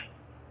to,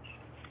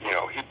 he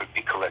would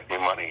be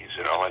collecting monies,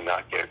 and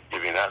not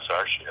giving us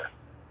our share.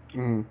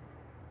 Mm.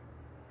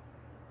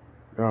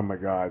 Oh my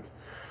God.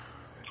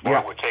 Or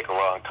Yeah. it would take a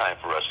long time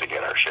for us to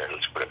get our share.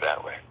 Let's put it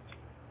that way.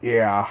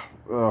 Yeah.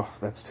 Oh,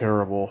 that's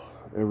terrible.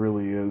 It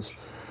really is.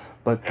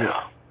 But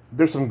Yeah.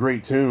 there's some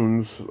great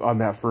tunes on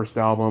that first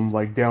album,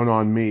 like "Down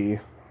on Me."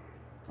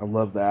 I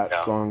love that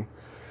song.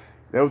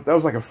 That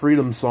was like a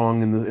freedom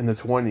song in the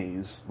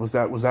 20s. Was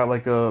that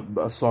like a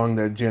song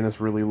that Janice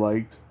really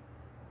liked?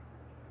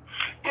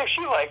 Yeah,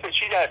 she liked it.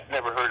 She'd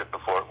never heard it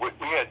before. We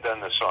had done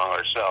the song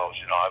ourselves.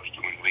 I was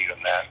doing lead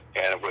on that,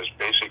 and it was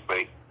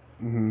basically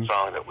Mm-hmm. a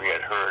song that we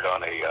had heard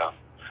on a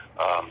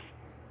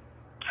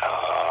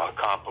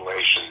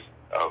compilation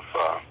of,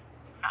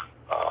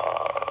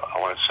 I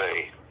want to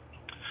say,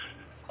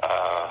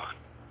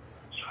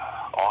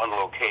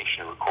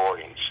 on-location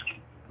recordings.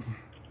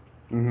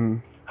 Mm-hmm.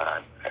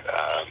 Oh,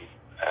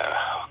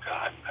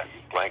 God, I'm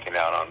blanking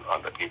out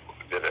on the people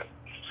who did it.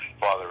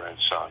 Father and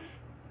son.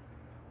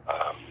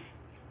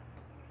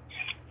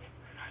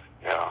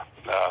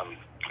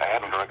 I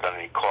haven't drunk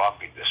any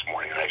coffee this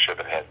morning, and I should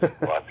have had some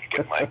coffee to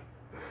get my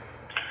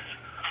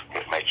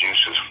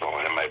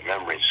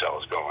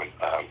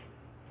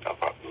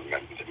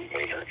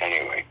later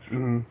anyway.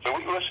 Mm-hmm. So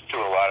we listened to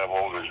a lot of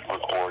older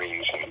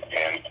recordings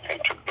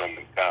and took them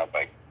and kind of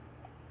like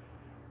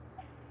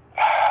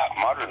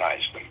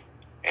modernized them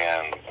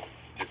and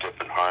did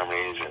different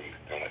harmonies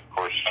and of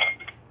course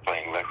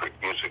playing electric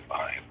music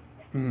behind it.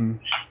 Mm-hmm.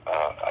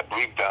 I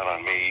believe Down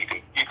on Me,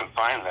 you can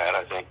find that,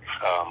 I think,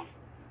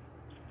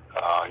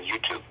 on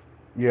YouTube.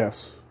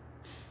 Yes.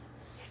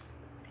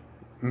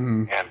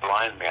 Mm-hmm. And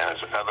Blind Man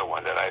is another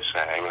one that I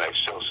sang, and I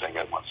still sing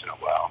it once in a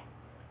while.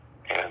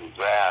 And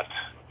that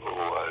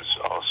was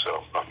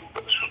also from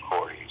those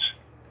recordings.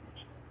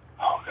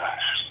 Oh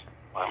gosh,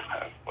 I'm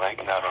kind of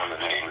blanking out on the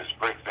name. It's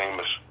very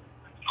famous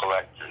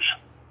collectors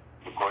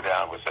who go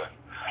down with a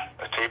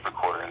tape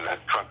recorder in the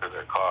trunk of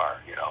their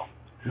car, you know,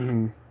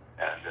 Mm-hmm.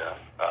 and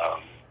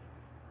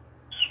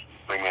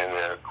bring in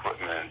their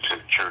equipment to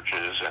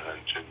churches and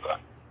into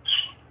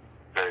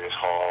various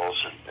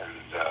halls,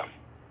 and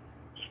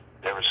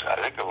there was, I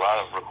think, a lot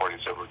of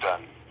recordings that were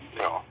done, you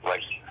know,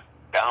 like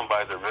down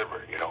by the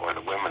river, you know, where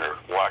the women are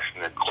washing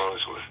their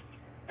clothes with,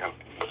 you know,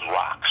 with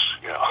rocks,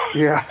 you know.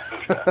 Yeah.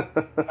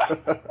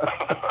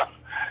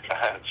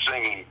 And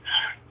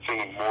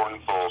singing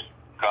mournful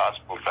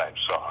gospel type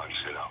songs,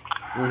 you know.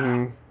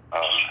 Mm-hmm.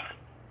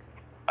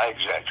 I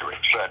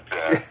exaggerate, but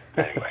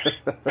anyway.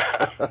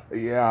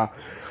 Yeah.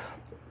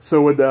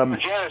 So with Janice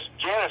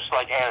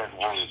like added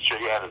words,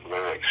 she added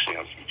lyrics, you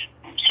know,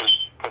 just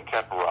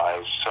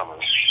contemporized some of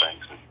the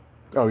things.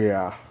 oh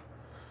yeah.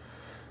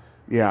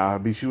 Yeah, I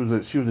mean she was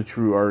a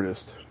true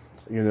artist,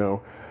 you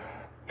know.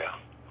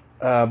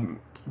 Yeah.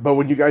 But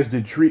when you guys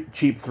did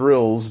Cheap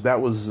Thrills,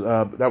 that was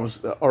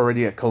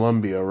already at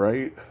Columbia,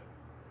 right?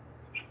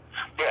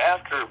 Yeah,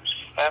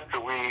 after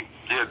we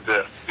did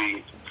the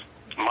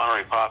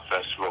Monterey Pop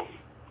Festival,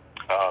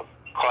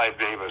 Clive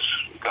Davis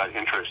got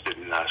interested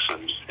in us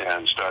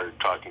and started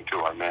talking to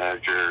our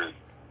manager.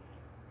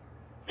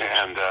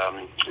 And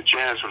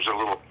Janice was a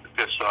little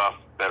pissed off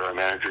that our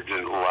manager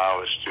didn't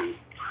allow us to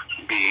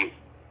be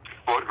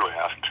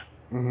photographed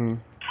Mm-hmm.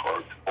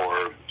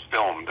 or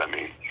filmed, I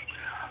mean,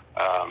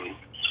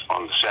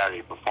 on the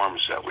Saturday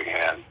performance that we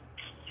had.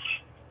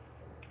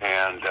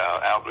 And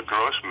Albert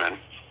Grossman,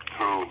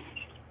 who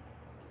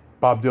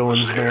Bob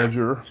Dylan's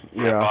manager.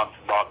 Yeah.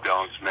 Bob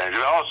Dylan's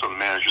manager. Also the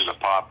manager of the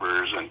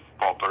Poppers and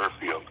Paul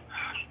Butterfield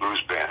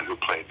blues band who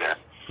played there.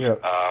 Yeah.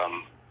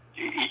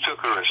 He took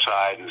her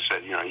aside and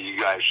said, you know, you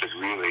guys should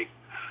really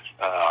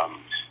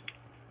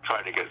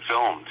try to get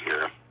filmed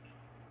here.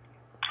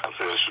 Of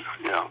this,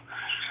 you know,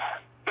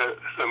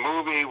 the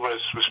movie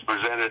was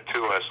presented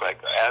to us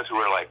like as we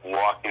were like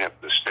walking up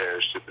the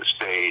stairs to the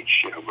stage.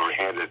 You know, we were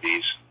handed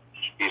these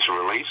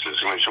releases,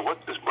 and we said,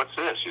 "What's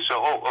this?" He said,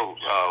 "Oh,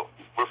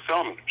 we're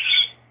filming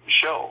the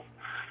show,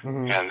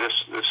 Mm-hmm. and this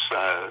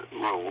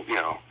will, you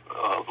know,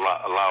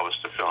 allow us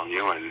to film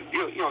you, and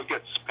you'll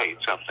get paid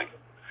something."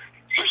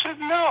 We said,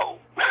 "No,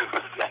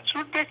 that's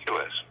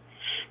ridiculous."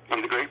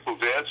 And the Grateful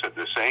Dead said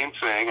the same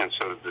thing, and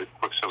so did the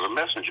Quicksilver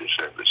Messenger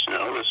Service. You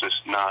know, this is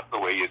not the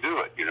way you do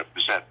it. You know,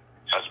 present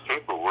us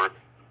paperwork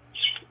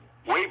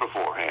way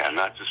beforehand,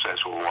 not just as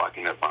we're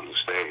walking up on the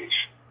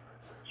stage.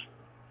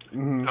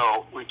 Mm-hmm.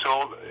 So we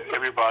told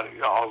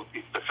everybody, all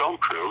the film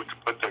crew, to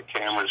put their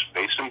cameras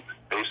facing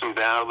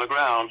down to the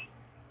ground.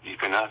 You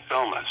cannot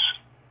film us.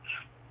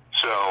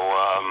 So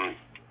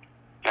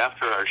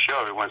after our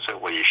show, everyone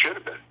said, "Well, you should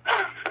have been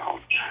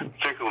filmed,"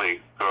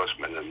 particularly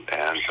Grossman,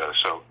 and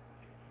so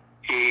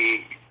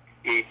he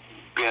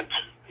bent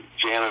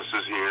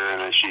Janice's ear,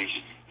 and then she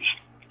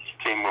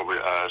came over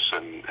to us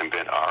and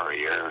bent our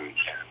ear, and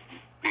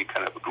we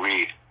kind of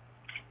agreed.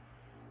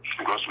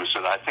 And Grossman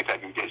said, "I think I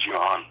can get you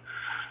on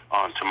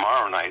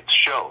tomorrow night's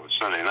show,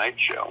 Sunday night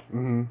show.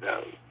 Mm-hmm.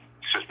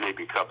 Just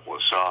maybe a couple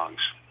of songs,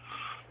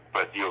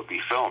 but you'll be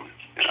filmed,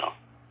 you know."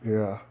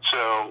 Yeah.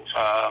 So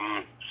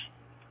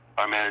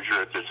our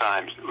manager at the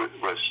time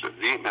was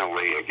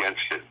vehemently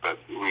against it, but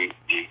we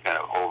kind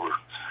of overrode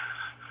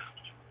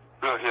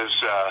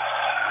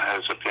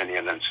his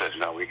opinion and said,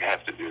 "No, we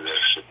have to do this.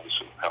 This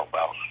will help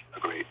out a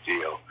great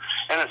deal,"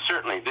 and it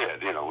certainly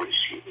did. You know,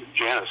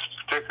 Janice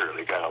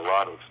particularly got a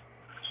lot of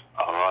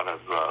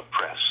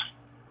press.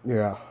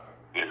 Yeah.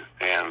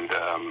 And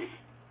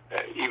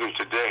even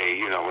today,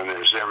 you know, when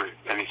there's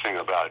anything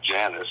about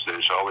Janice,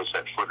 there's always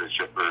that footage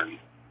of her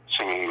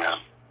singing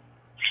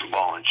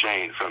 "Ball and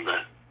Chain" from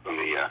the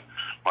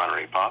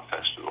Monterey Pop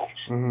Festival.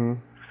 Mm-hmm.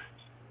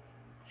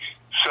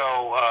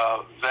 So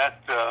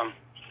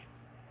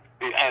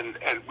and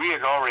we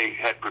had already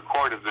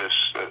recorded this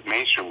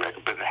mainstream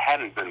record, but it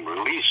hadn't been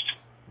released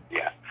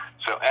yet.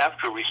 So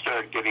after we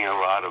started getting a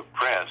lot of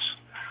press,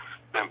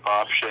 then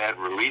Bob Shad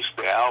released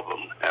the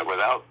album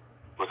without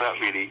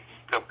really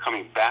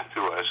coming back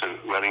to us and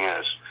letting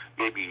us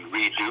maybe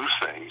redo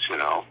things, you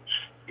know,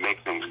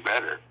 make things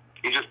better.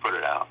 He just put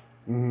it out.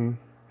 Mm-hmm.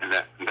 And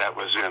that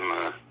was in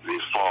the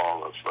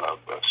fall of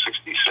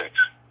 '66.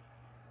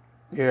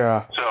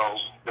 Yeah. So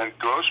then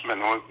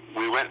Grossman,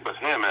 we went with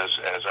him as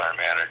our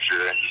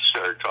manager, and he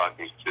started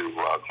talking to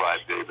Clive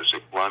Davis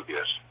at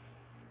Columbia.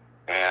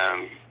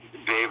 And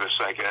Davis,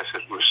 I guess,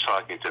 was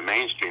talking to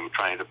Mainstream,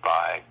 trying to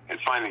buy, and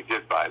finally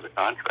did buy the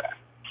contract.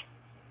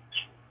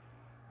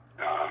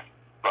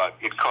 But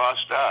it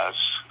cost us,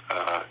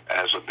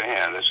 as a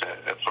band,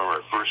 for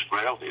our first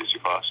royalties,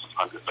 it cost us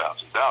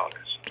 $100,000.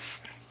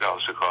 It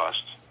also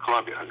cost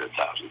Columbia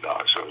 $100,000,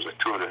 so it was a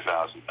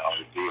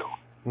 $200,000 deal.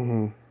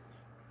 Mm-hmm.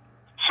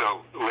 So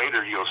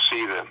later you'll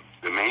see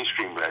the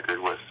Mainstream record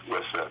with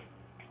the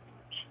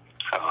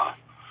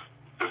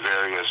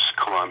various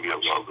Columbia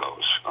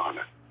logos on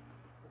it.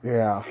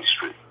 Yeah.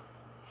 Mainstream.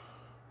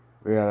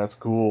 Yeah, that's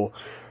cool.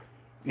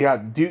 Yeah,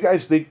 do you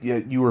guys think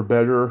you were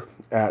better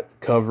at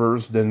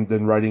covers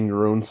than writing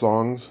your own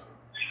songs?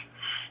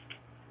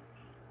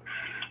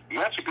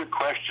 That's a good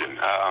question.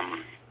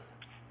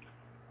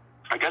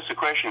 I guess the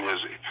question is,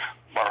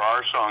 are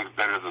our songs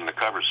better than the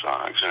cover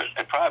songs?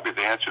 And probably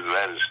the answer to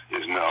that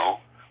is no.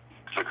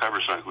 The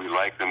cover songs, we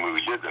liked them when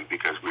we did them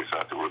because we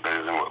thought they were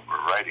better than what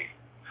we're writing.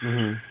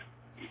 Mm-hmm.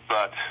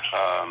 But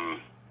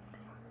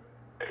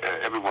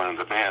everyone in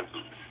the band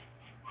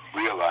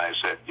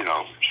realized that,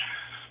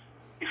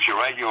 if you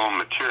write your own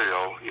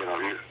material,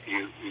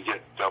 you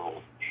get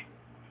double,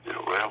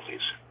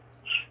 royalties.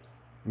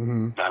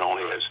 Mm-hmm. Not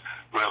only as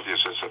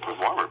royalties as a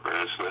performer, but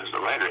as the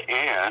writer.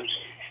 And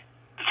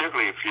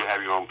particularly if you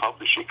have your own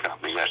publishing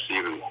company, that's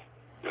even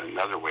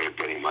another way of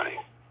getting money.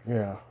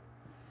 Yeah.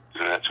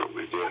 And that's what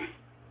we did.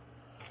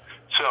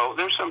 So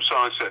there's some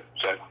songs that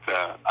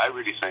I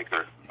really think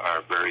are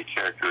very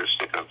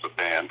characteristic of the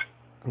band.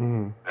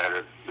 Mm-hmm. that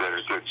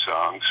are good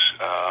songs.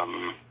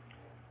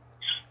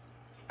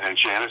 And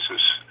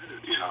Janice's,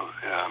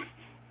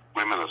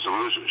 Women of the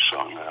Losers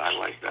song, I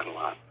like that a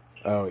lot.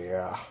 Oh,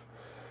 yeah.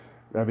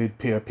 I mean,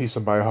 Piece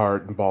of My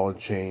Heart and Ball and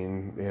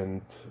Chain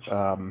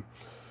and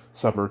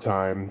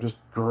Summertime, just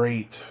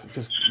great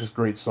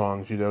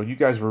songs, You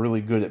guys were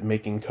really good at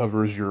making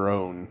covers your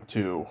own,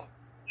 too.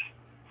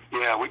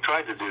 Yeah, we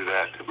tried to do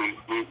that. We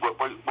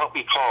what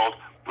we called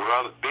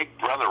Big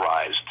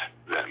Brotherized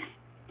them.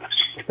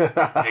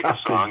 Take a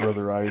song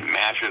and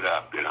mash it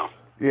up,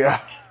 Yeah.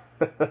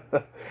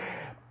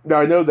 Now,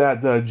 I know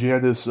that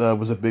Janice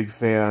was a big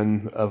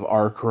fan of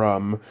R.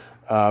 Crumb,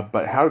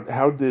 but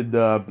how did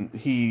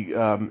he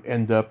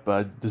end up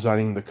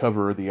designing the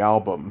cover of the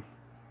album?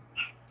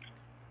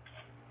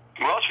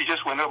 Well, she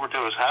just went over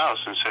to his house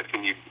and said,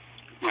 "Can you,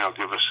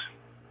 give us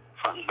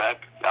front and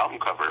back album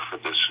cover for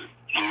this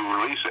new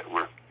release that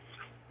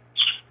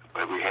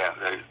we have?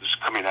 It's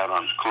coming out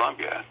on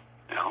Columbia,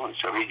 And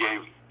so he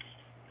gave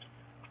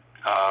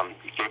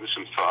us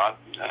some thought,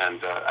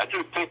 and I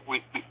didn't think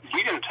we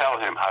didn't tell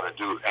him how to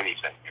do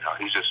anything.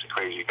 He's just a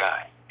crazy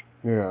guy.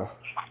 Yeah.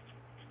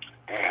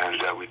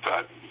 And we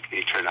thought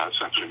he turned out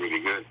something really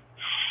good.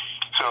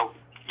 So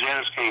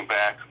Janice came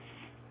back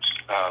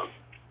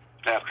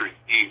after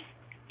he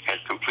had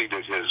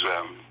completed his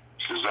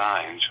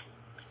designs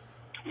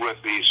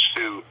with these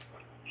two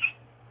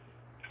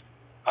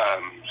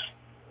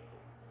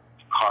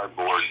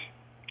cardboard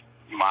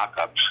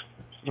mock-ups.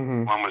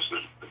 Mm-hmm. One was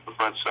the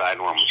front side,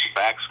 and one was the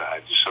back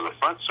side. So the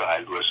front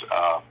side was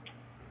a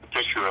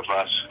picture of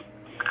us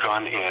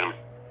done in,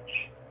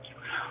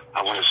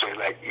 I want to say,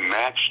 like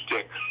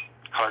matchstick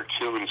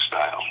cartoon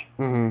style,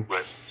 mm-hmm.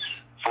 with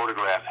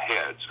photographed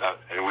heads.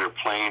 And we were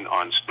playing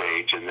on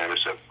stage, and there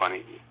was a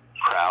funny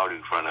crowd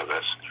in front of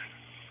us.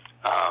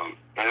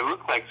 And it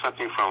looked like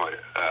something from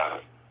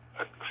a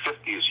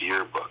 50s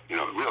yearbook,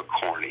 real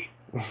corny.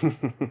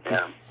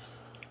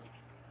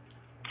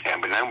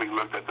 But then we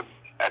looked at the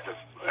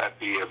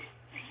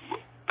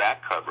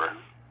back cover,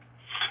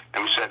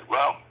 and we said,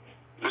 well,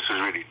 this is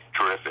really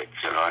terrific.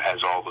 It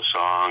has all the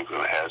songs,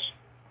 and it has,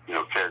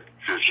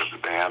 characters of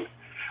the band.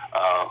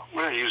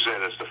 We're going to use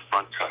that as the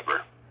front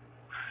cover.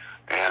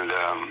 And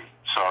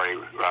sorry,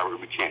 Robert,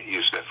 we can't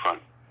use that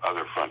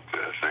other front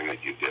thing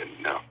that you did.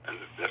 No, and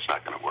that's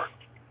not going to work.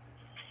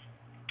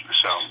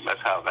 So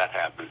that's how that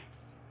happened.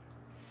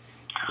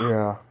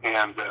 Yeah.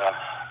 And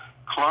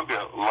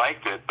Columbia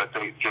liked it, but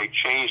they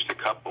changed a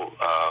couple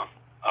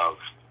of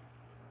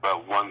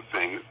one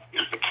thing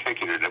in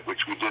particular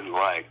which we didn't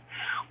like.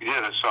 We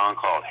did a song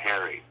called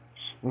Harry.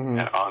 Mm-hmm.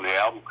 And on the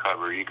album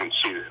cover, you can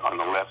see on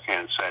the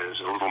left-hand side is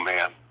a little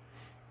man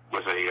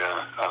with a,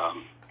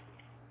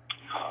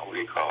 what do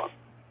you call it?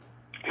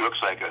 He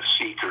looks like a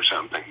Sikh or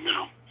something,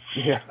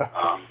 Yeah.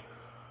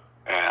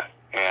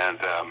 And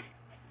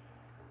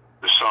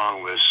the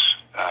song was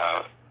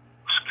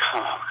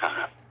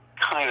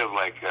kind of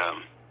like,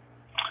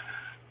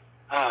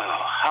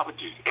 how would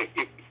you?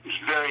 It was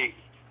very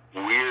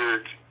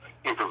weird,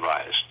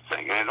 improvised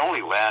thing, and it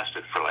only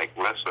lasted for like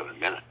less than a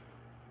minute.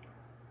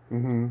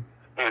 Mm-hmm.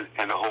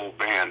 And the whole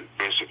band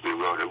basically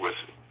wrote it with,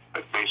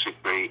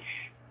 basically,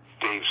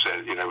 Dave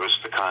said,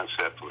 the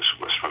concept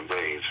was from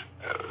Dave.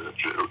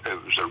 It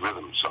was a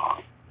rhythm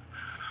song.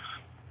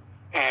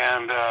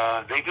 And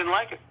they didn't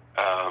like it.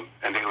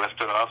 And they left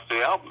it off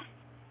the album.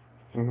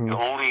 Mm-hmm. The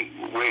only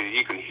way that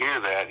you can hear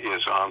that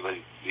is on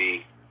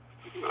the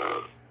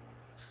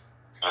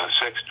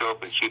Sex,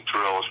 Dope, and Cheap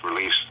Thrills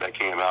release that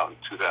came out in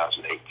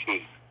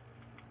 2018.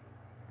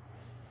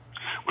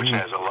 which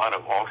has a lot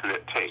of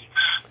alternate takes.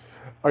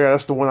 Oh yeah,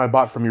 that's the one I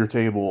bought from your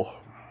table.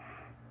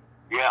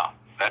 Yeah,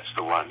 that's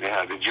the one.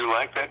 Yeah, did you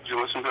like that? Did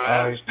you listen to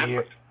that? It's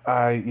different.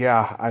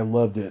 I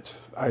loved it.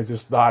 I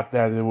just thought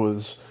that it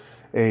was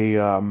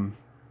a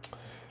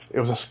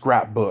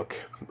scrapbook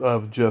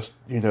of just,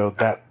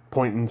 that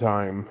point in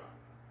time.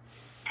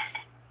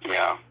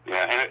 Yeah,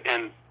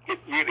 and it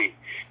really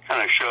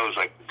kind of shows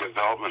like the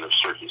development of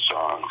certain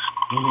songs,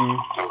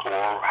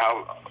 or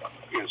how,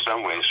 in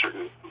some ways,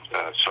 certain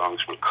songs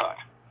were cut.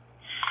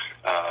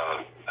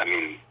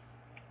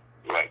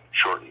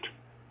 Shortened.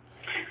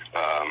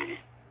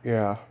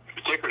 Yeah.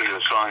 Particularly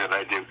the song that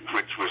I did,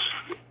 which was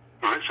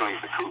originally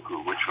The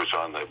Cuckoo, which was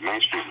on the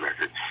Main Street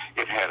record.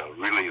 It had a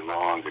really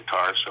long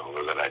guitar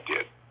solo that I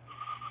did.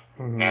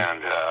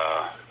 And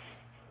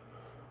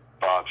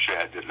Bob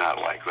Shad did not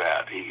like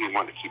that. He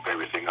wanted to keep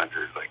everything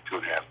under like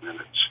 2.5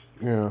 minutes.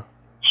 Yeah.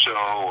 So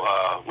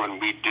when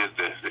we did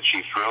the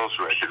Cheap Thrills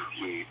record,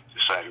 we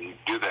decided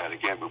we'd do that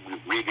again, but we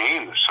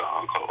renamed the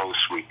song called Oh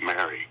Sweet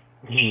Mary,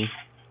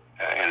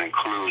 and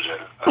includes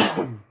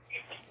the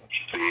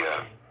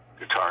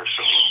guitar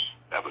solo.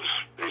 That was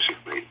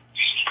basically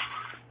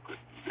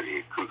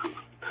the Cuckoo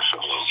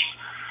solo.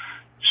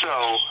 So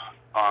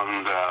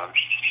on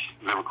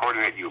the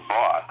recording that you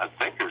bought, I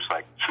think there's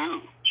like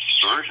 2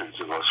 versions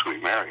of Oh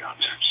Sweet Mary on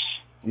there.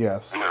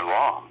 Yes. And they're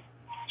long.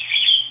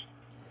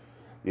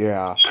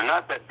 Yeah. They're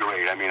not that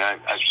great. I mean, I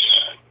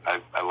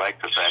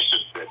like the fact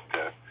that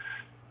the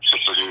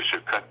producer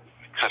cut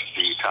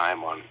the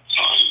time on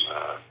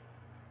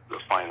the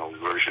final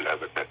version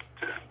of it that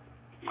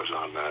was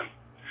on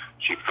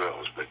Cheap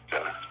Thrills, but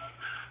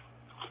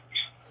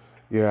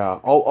yeah,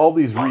 all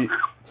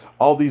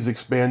these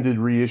expanded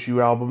reissue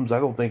albums, I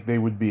don't think they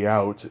would be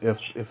out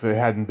if it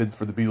hadn't been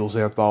for the Beatles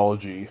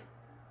anthology.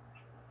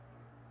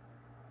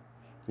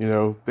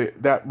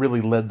 That really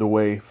led the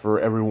way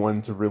for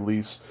everyone to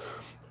release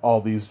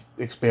all these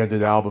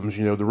expanded albums.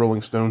 The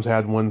Rolling Stones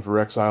had one for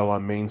Exile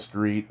on Main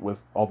Street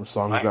with all the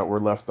songs that were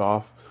left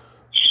off.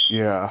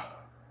 Yeah.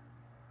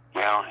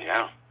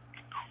 Yeah.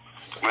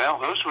 Well,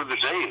 those were the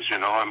days,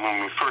 and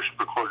when we first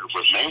recorded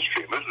with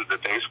Mainstream, those were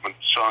the days when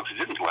songs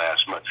didn't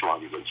last much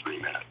longer than 3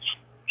 minutes.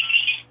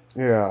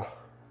 Yeah.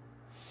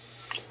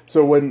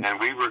 So when... And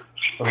we were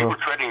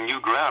treading new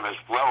ground, as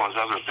well as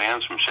other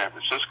bands from San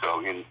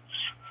Francisco, in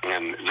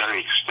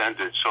very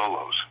extended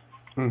solos.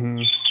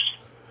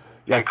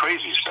 Yeah. And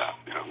crazy stuff,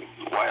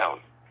 wild.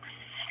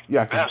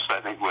 Yeah. The best,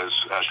 I think, was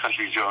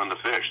Country Joe and the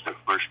Fish, the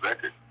first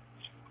record.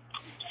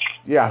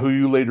 Yeah, who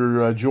you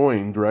later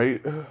joined,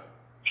 right?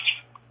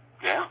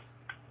 Yeah.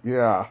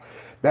 Yeah.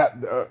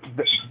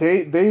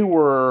 They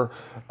were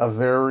a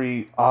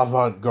very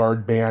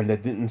avant-garde band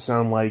that didn't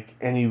sound like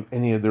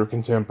any of their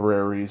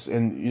contemporaries.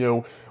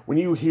 And, when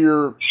you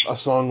hear a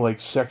song like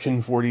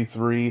Section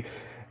 43...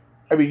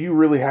 I mean, you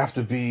really have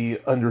to be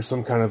under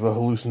some kind of a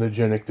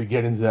hallucinogenic to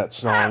get into that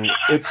song.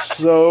 It's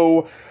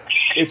so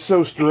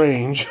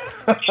strange.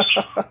 Something,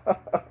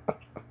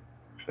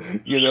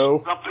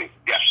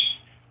 yes.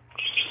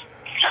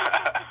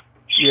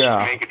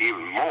 Yeah. Make it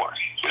even more,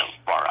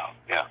 far out,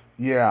 yeah.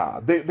 Yeah,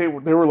 they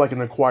were like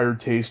an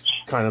acquired taste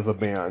kind of a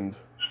band.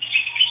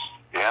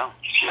 Yeah.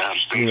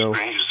 Big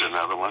Strange is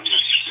another one. It's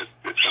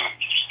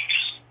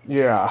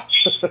yeah.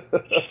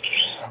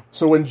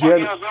 So when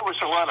Jen... there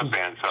was a lot of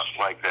bands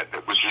like that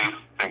would do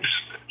things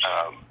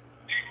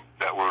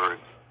that were,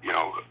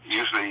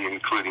 usually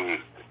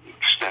including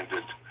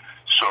extended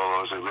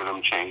solos and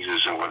rhythm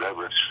changes and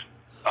whatever.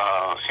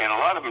 And a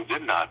lot of them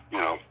did not,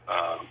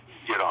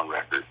 get on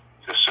record,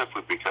 just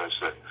simply because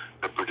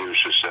the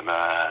producer said,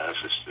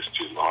 this is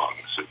too long,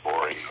 this is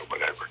boring, or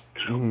whatever.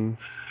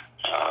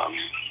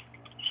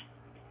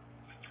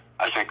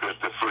 I think that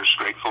the first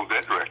Grateful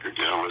Dead record,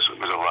 was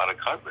a lot of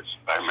covers,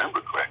 if I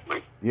remember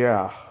correctly.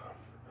 Yeah.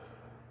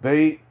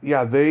 They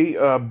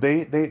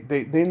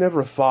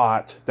never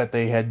thought that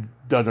they had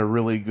done a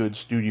really good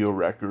studio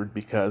record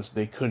because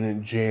they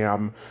couldn't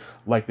jam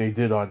like they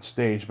did on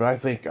stage. But I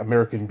think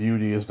American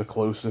Beauty is the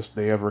closest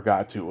they ever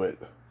got to it.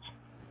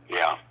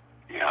 Yeah.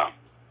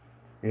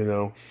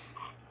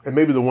 And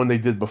maybe the one they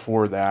did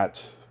before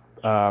that.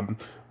 But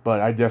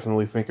I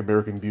definitely think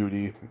American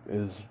Beauty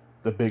is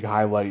the big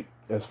highlight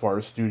as far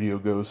as studio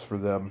goes for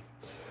them.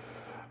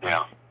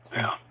 Yeah.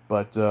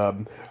 But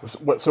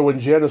so when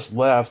Janice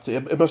left,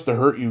 it must have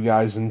hurt you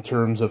guys in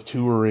terms of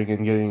touring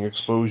and getting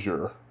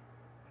exposure.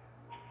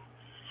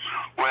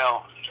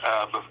 Well,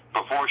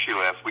 before she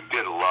left, we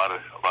did a lot of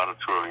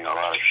touring, a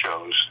lot of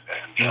shows,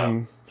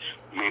 and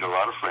made a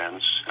lot of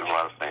friends and a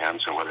lot of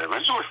fans and whatever.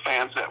 And there were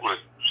fans that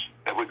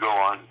would go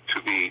on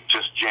to be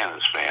just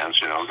Janice fans,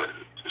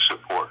 to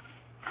support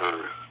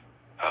her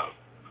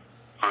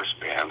first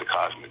band, the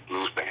Cosmic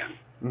Blues Band.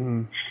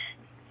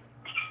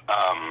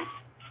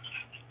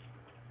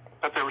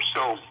 But there were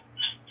still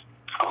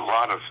a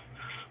lot of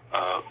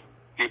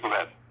people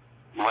that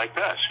liked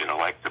us,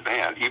 liked the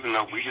band, even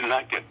though we did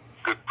not get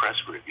good press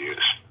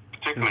reviews,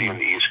 particularly in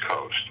the East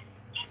Coast.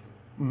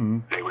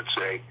 They would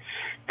say,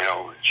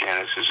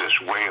 Janice is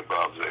just way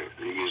above the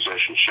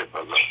musicianship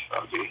of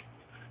the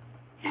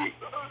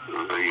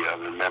the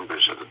other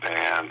members of the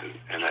band,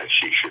 and that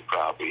she should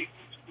probably,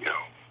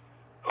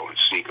 go and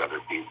seek other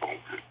people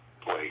to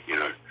play,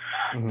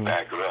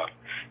 back her up.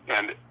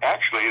 And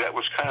actually, that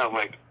was kind of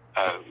like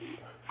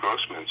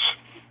Grossman's.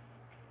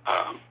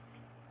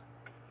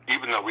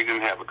 Even though we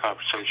didn't have a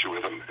conversation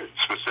with him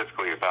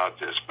specifically about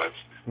this, but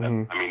I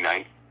mean,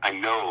 I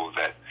know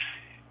that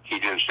he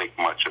didn't think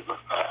much of us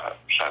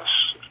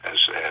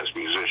as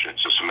musicians.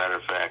 As a matter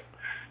of fact,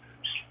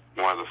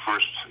 one of the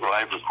first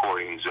live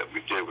recordings that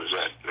we did was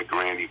at the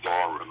Grandy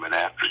Ballroom, and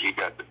after he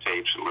got the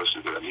tapes and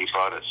listened to them, he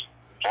brought us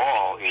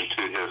all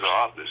into his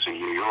office in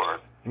New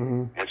York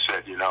and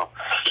said, we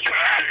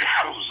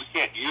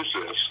can't use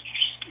this.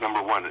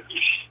 Number one,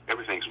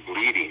 everything's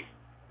bleeding,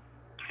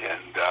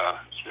 and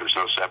there's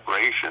no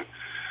separation,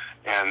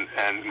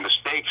 and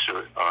mistakes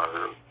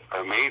are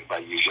made by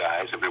you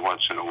guys every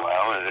once in a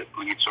while, and it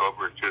bleeds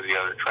over to the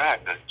other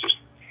track. And it just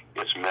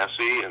gets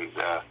messy,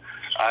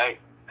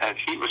 and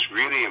he was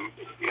really and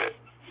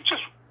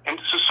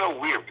this is so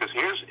weird because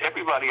here's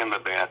everybody in the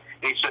band.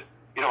 And he said,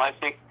 I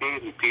think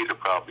Dave and Peter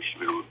probably should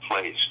be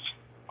replaced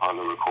on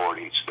the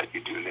recordings that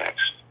you do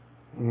next.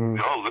 We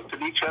all looked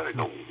at each other and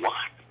go,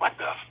 what? What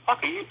the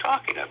fuck are you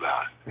talking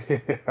about?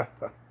 Yeah.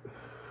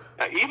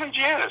 Now, even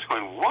Janice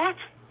going, what?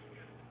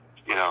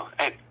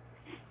 And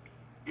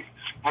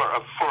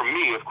for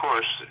me, of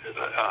course,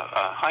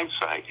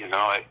 hindsight,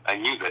 I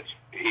knew that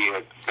he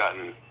had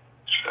gotten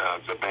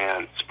the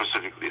band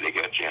specifically to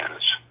get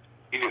Janice.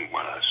 He didn't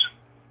want us.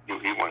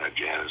 He wanted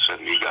Janice,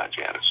 and he got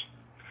Janice.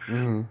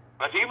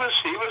 But he was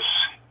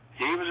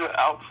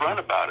out front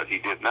about it. He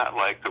did not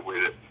like the way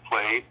that we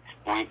played.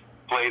 We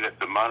played at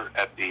the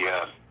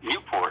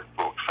Newport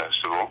Folk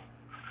Festival.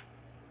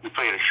 We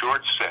played a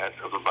short set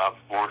of about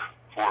four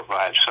or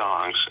five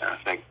songs, and I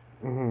think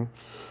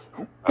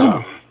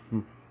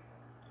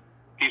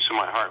Piece of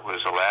My Heart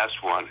was the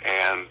last one,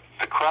 and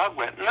the crowd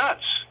went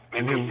nuts.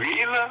 And they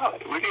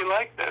really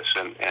liked this,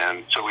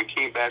 and so we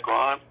came back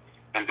on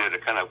and did a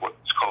kind of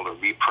what's called a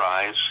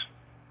reprise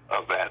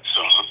of that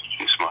song,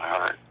 Piece of My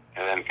Heart,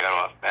 and then got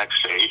off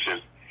backstage,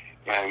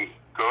 and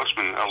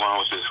Grossman, along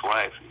with his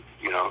wife,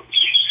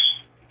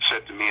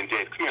 said to me and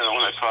Dave, come here, I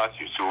want to talk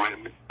to you. So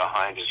we're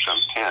behind in some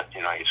tent, he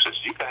says,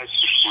 you guys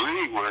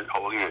really weren't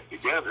holding it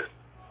together.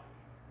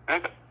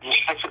 And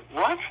I said,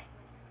 what?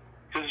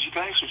 Because you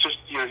guys are just,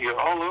 you're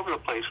all over the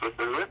place with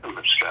the rhythm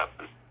and stuff.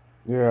 And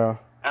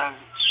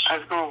I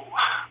was going,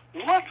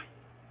 what?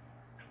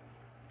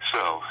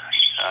 So,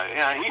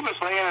 he was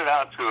laying it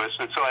out to us,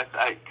 and so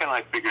I kind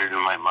of figured in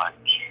my mind,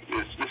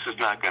 this is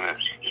not going to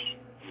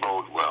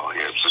bode well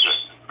here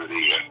for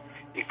the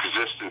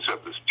existence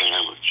of this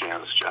band with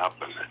Janis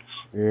Joplin.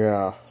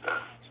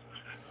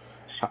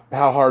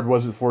 How hard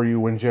was it for you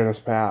when Janice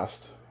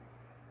passed?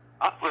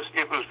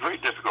 It was very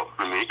difficult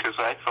for me because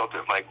I felt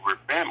it like we're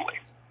family.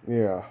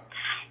 Yeah.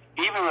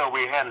 Even though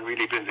we hadn't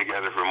really been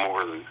together for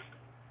more than...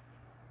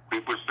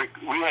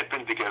 We had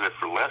been together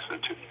for less than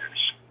 2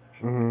 years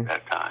at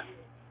that time.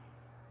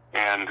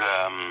 And,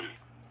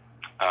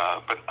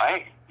 but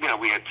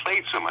we had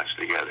played so much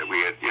together. We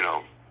had,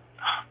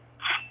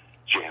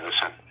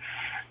 Janice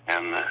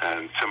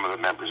and some of the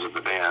members of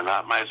the band,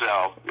 not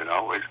myself,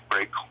 was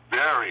very,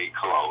 very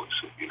close,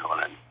 if you know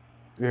what I mean.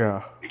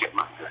 Yeah. If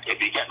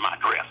you get my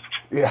drift.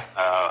 Yeah.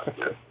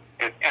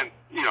 And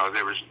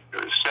there was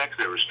sex,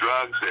 there was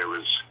drugs, there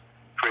was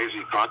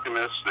crazy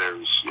drunkenness, there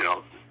was,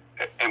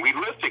 and we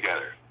lived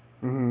together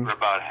for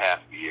about half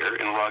a year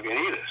in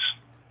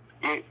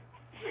Lagunitas.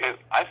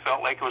 I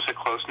felt like it was a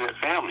close-knit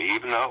family,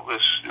 even though it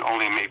was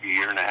only maybe a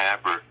year and a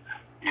half or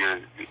year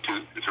and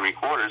 2-3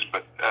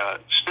 but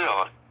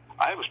still,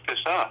 I was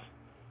pissed off.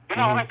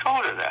 I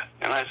told her that,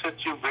 and I said,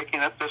 you're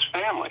breaking up this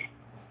family.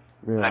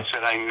 Yeah. I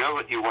said, I know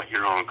that you want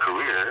your own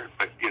career,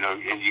 but,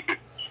 and you could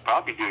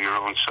probably do your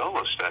own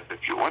solo stuff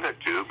if you wanted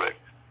to, but,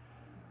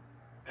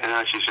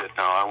 and she said,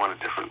 no, I want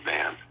a different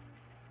band.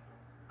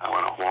 I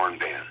want a horn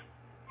band.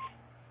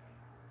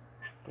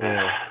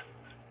 Yeah.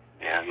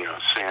 And,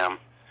 Sam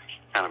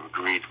kind of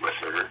agreed with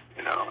her,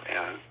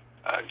 and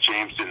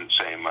James didn't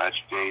say much.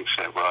 Dave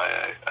said, well,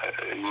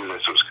 I knew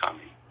this was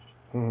coming.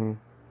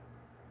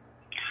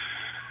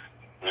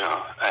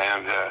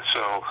 And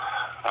so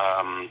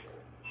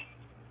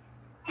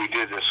we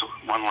did this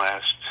one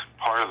last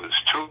part of this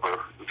tour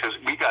because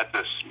we got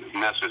this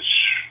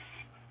message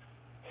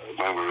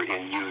when we were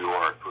in New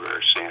York. We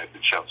were staying at the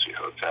Chelsea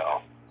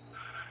Hotel.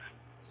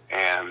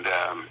 And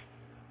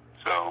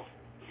so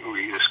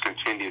we just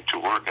continued to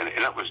work, and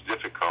it was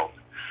difficult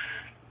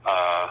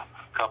a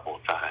couple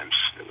of times.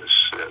 It was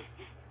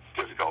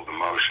difficult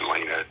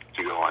emotionally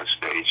to go on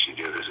stage and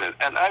do this.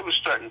 And I was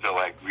starting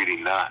to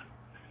really not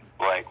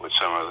like what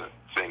some of the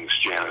things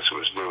Janice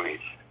was doing.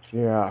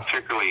 Yeah.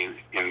 Particularly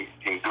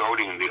in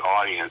goading the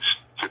audience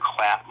to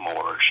clap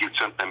more. She would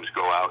sometimes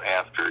go out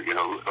after,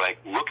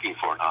 looking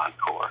for an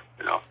encore,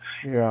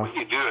 Yeah. What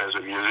you do as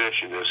a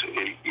musician is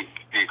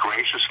you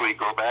graciously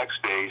go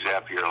backstage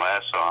after your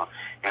last song,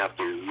 and if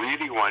they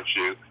really want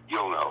you,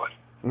 you'll know it.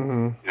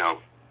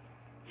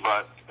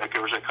 But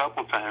there was a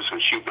couple times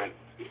when she went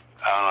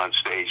out on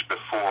stage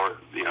before,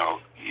 you know,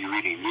 you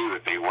really knew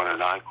that they wanted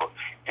an encore,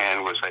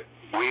 and was like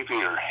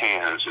waving her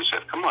hands and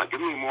said, "Come on,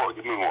 give me more,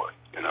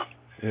 you know."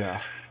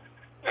 Yeah.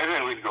 And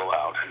then we'd go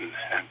out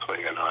and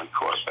play an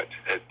encore, but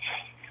it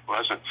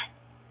wasn't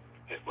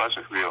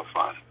real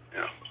fun, you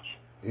know.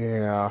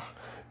 Yeah.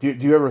 Do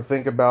you ever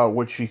think about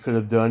what she could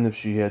have done if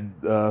she had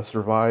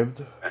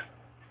survived?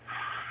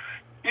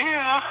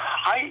 Yeah,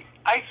 I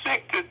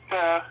think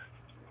that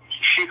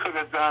she could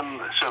have done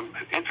some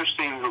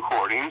interesting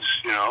recordings,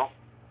 you know.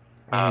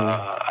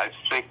 I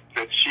think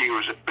that she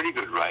was a pretty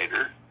good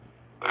writer,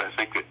 but I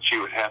think that she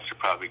would have to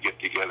probably get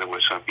together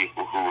with some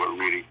people who are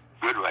really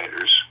good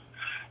writers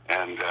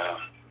and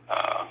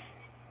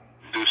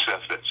do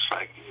stuff that's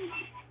like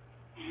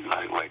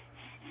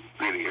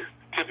really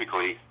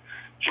typically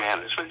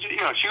Janis. But, you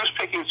know, she was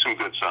picking some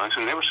good songs,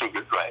 and there were some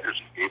good writers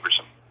who gave her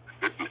some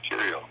good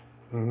material.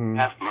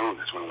 Half Moon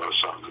is one of those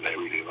songs that I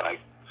really like.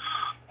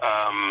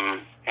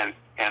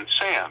 And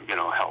Sam, you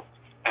know, helped.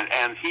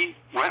 And he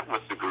went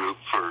with the group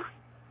for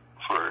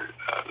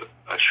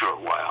a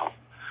short while,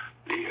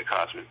 the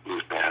Cosmic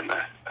Blues Band,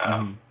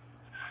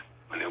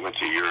 when they went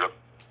to Europe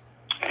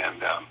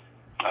and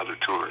other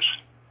tours.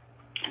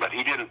 But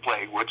he didn't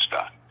play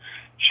Woodstock.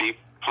 She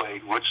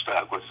played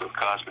Woodstock with the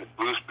Cosmic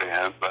Blues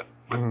Band, but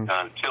with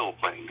Don Till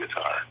playing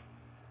guitar.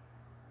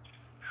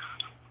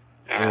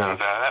 And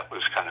that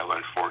was kind of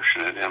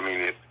unfortunate. I mean,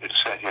 it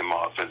set him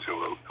off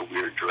into a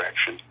weird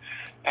direction.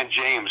 And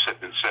James had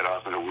been set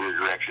off in a weird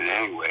direction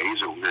anyway.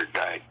 He's a weird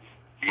guy to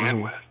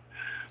begin with.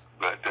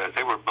 But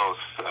they were both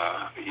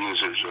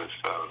users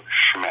of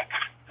schmeck,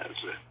 as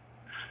the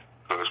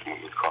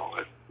Grossman would call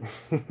it.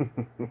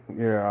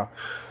 Yeah.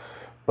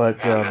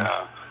 But,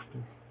 yeah.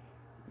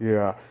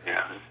 Yeah.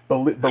 But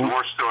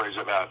more stories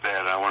about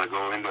that. I want to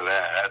go into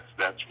that.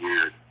 That's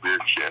weird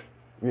shit.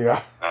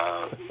 Yeah.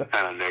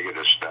 Kind of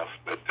negative stuff,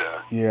 but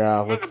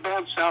yeah. The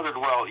band sounded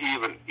well,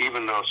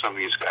 even though some of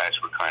these guys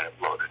were kind of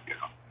bloated, you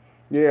know.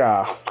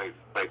 Yeah.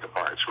 Played the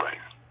parts right.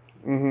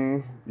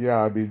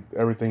 Yeah, I mean,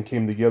 everything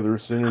came together,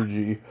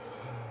 synergy.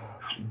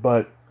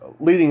 But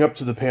leading up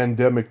to the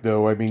pandemic,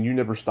 though, I mean, you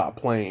never stopped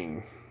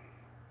playing.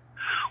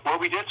 Well,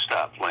 we did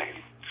stop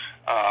playing.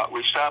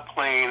 We stopped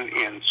playing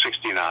in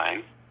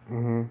 '69.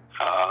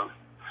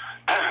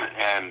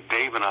 And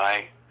Dave and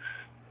I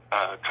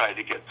tried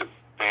to get the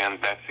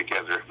band back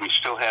together. We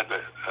still had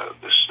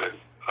this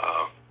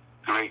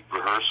great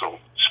rehearsal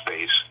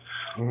space,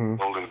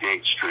 Golden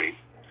Gate Street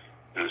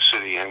in the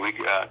city, and we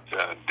got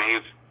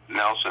Dave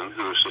Nelson,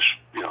 who was a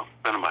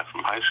friend of mine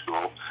from high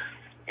school,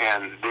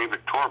 and David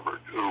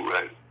Torbert, who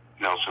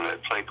Nelson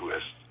had played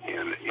with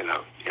in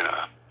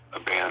a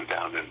band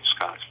down in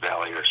Scotts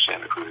Valley or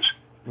Santa Cruz.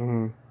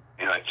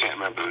 And I can't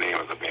remember the name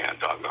of the band,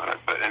 doggone it,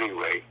 but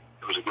anyway,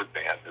 it was a good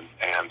band,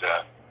 and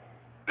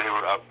they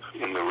were up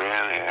in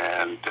Marin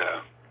and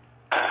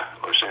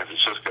or San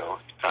Francisco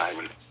at the time,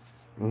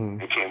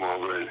 and came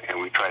over, and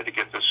we tried to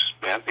get this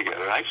band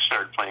together. And I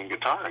started playing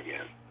guitar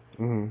again.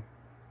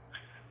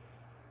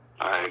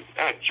 I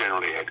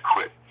generally had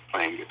quit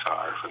playing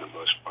guitar for the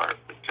most part,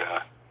 but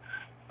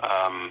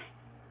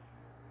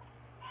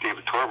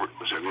David Torbert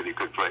was a really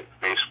good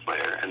bass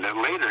player. And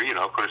then later,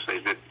 of course, they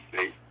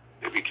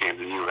became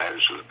the new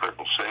writers of the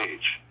Purple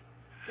Sage.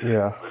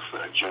 Yeah.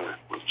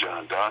 With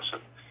John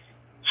Dawson.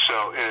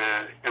 So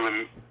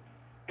in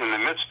the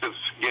midst of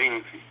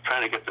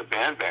trying to get the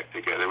band back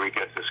together, we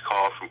get this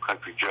call from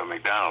Country Joe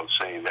McDonald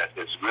saying that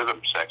his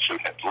rhythm section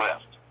had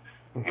left,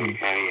 and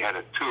he had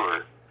a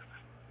tour,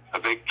 a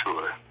big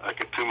tour, like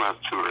a 2-month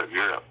tour of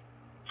Europe.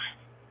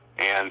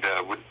 And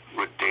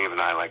would Dave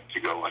and I like to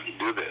go and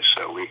do this?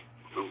 So we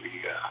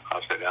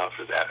opted out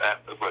for that.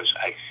 That was,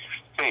 I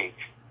think,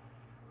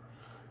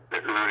 the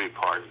early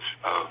part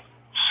of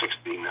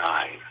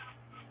 '69.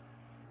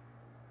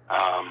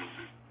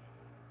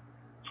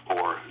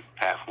 Or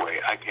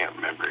halfway, I can't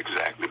remember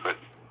exactly, but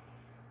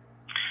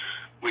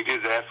we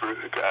did that for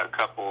a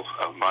couple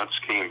of months,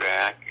 came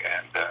back,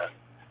 and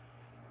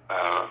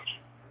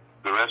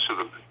the rest of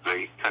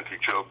the Country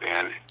Joe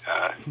band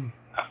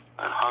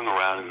hung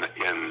around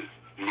in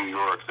New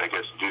York, I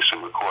guess, to do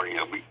some recording.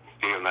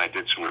 Dave and I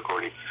did some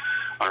recording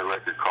on a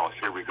record called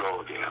Here We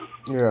Go Again.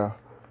 Yeah.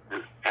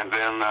 And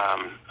then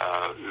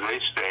they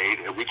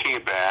stayed, and we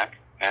came back,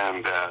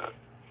 and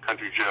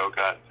Country Joe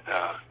got...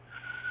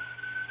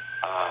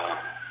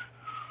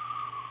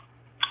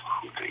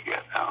 who did he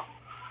get now?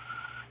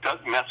 Doug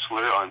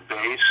Metzler on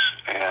bass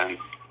and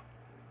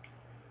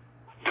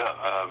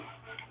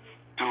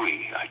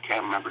Dewey. I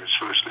can't remember his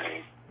first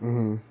name.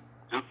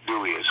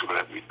 Dewey is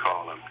what we'd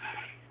call him.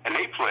 And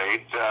they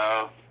played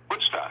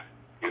Woodstock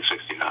in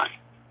 '69.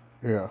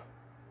 Yeah.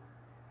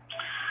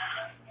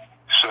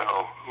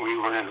 So we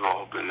were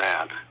involved in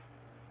that.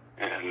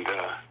 And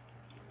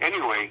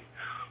anyway,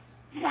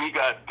 we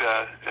got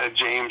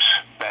James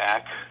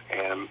back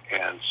and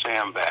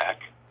Sam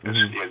back, because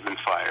he had been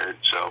fired.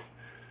 So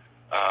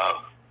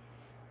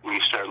we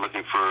started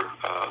looking for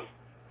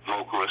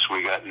vocalists.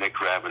 We got Nick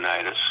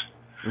Rabinitis.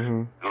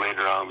 And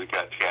later on, we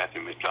got Kathy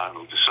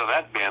McDonald. So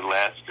that band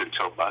lasted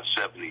until about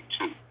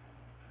 '72.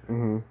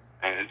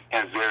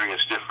 and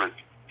various different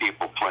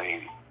people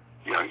playing,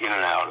 in and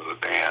out of the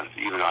band.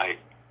 Even I,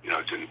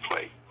 didn't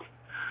play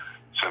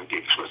some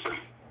gigs with them.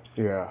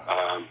 Yeah.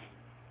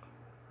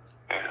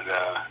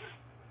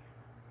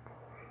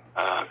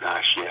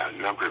 A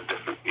number of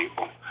different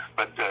people.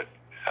 But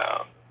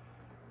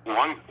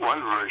one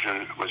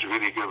version was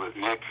really good with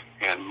Nick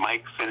and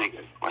Mike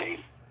Finnegan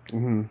playing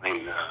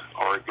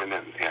organ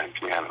and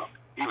piano.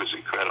 He was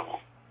incredible.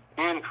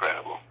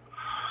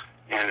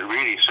 And it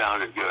really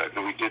sounded good.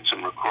 And we did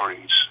some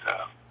recordings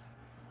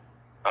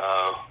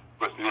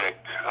with Nick.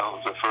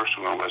 The first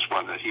one was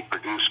one that he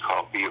produced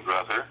called Be a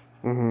Brother.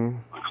 And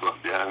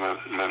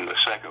then the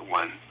second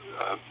one,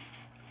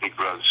 Big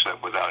Brother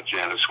said Without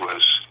Janice,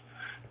 was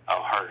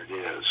How Hard It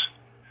Is.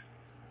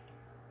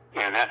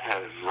 And that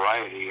had a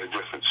variety of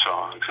different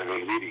songs. I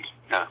mean, really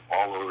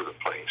all over the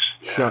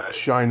place.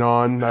 Shine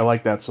On. I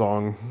like that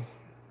song.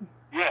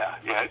 Yeah,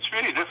 it's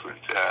really different.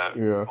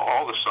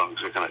 All the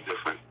songs are kind of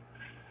different.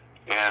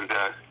 And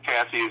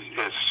Kathy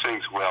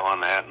sings well on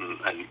that,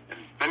 and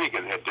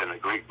Finnegan had done a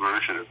great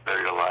version of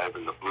Buried Alive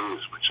in the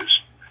Blues, which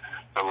is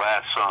the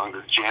last song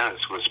that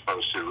Janice was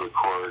supposed to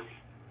record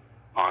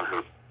on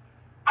her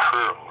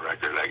Pearl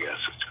record, I guess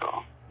it's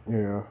called.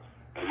 Yeah.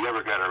 And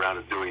never got around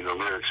to doing the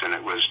lyrics, and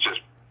it was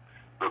just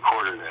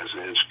recorded as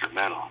an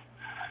instrumental.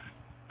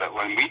 But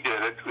when we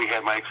did it, we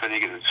had Mike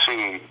Finnegan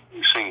singing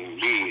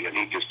lead, and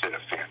he just did a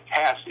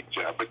fantastic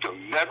job. But you'll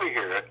never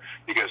hear it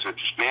because the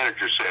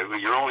manager said, "Well,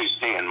 you're only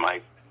paying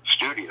Mike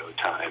studio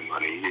time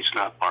money. He's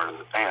not part of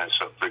the band,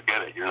 so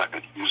forget it. You're not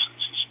going to use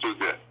this. It's too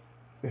good."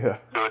 Yeah.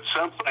 So it's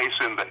someplace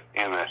in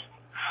the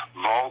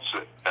vaults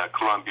at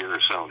Columbia or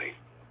Sony.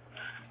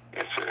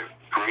 It's a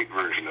great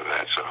version of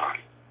that song,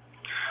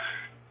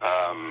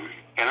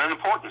 and an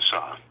important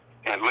song.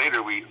 And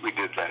later we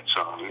did that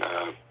song.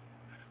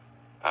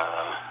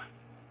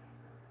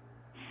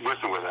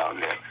 With or without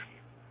Nick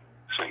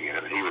singing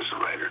it. He was the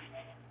writer.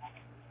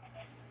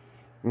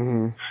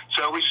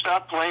 So we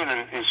stopped playing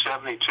in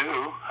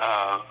 72.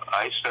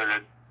 I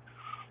started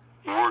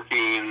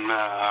working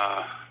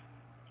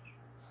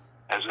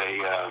as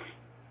a,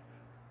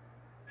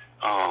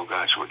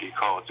 what do you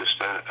call it?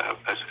 Just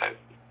as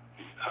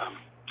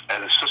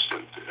an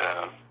assistant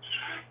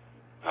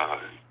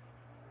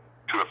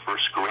to a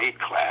first grade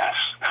class.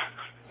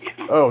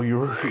 Oh, you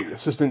were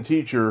assistant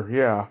teacher,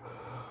 yeah.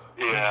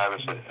 Yeah, I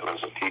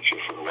was a teacher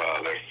for a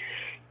while there.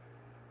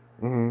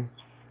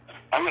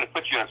 I'm going to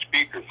put you on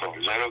speakerphone.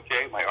 Is that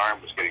okay? My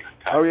arm was getting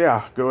tired. Oh,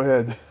 yeah. Go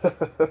ahead.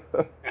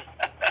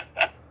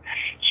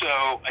 So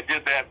I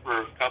did that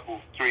for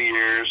 3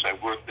 years. I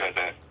worked at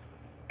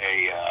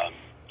a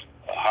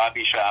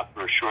hobby shop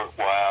for a short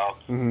while,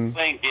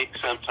 playing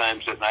gigs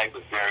sometimes at night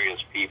with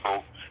various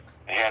people.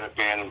 I had a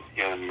band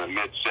in the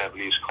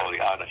mid-'70s called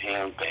the Out of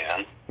Hand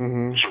Band,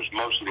 which was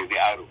mostly the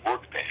Out of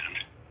Work Band.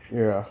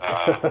 Yeah.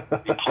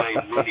 We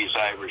played Moody's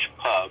Irish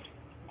Pub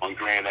on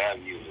Grand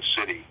Avenue in the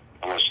city,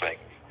 almost like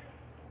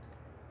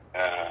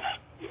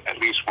at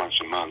least once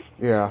a month.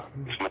 Yeah.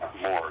 If not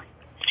more.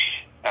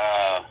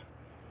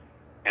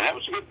 And that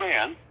was a good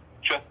band.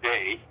 Chuck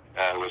Day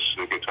was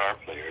the guitar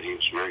player, and he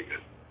was very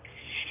good.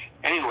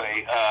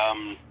 Anyway,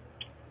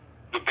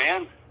 the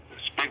band,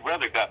 Big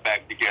Brother, got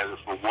back together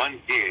for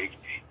one gig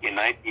in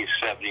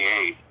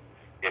 1978.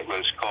 It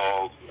was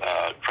called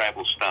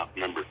Tribal Stomp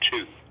Number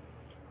 2.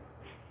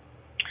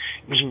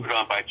 It was put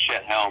on by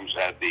Chet Helms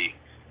at the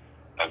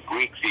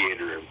Greek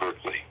Theater in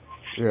Berkeley.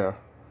 Yeah.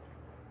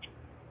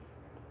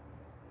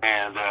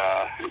 And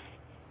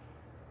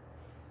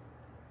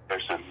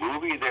there's a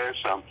movie there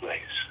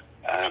someplace.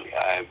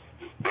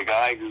 The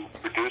guy who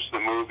produced the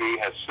movie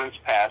has since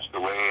passed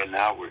away, and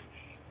now we're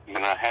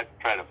going to have to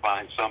try to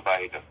find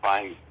somebody to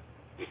find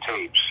the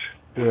tapes.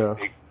 Yeah.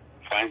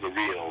 Find the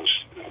reels.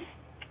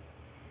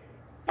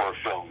 Or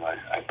film,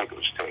 I think it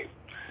was tape.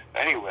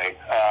 Anyway,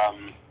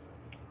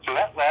 so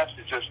that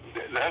was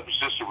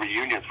just a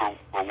reunion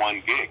for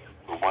one gig,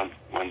 for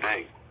one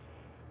day.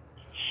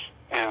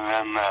 And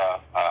then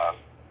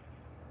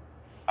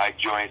I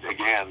joined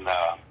again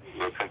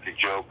the Country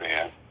Joe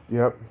Band.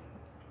 Yep.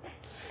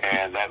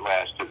 And that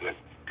lasted a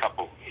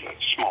couple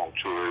small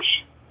tours.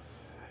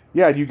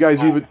 Yeah, you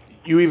guys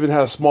even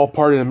had a small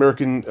part in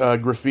American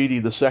Graffiti,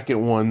 the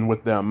second one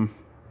with them.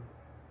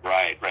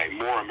 Right.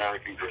 More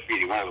American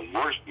Graffiti, one of the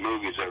worst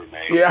movies ever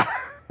made. Yeah,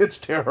 it's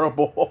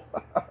terrible.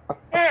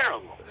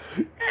 Terrible.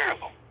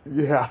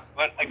 Yeah.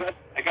 But I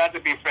got to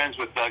be friends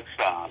with Doug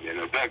Stamm.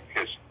 Doug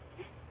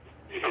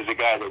is a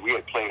guy that we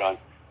had played on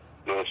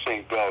the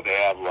St. Bell de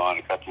Avalon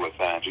a couple of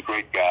times. A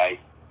great guy.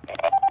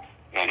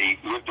 And he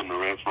lived in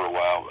Marin for a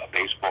while, a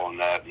baseball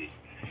nut, and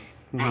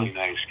really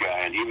nice guy.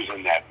 And he was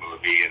in that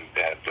movie. And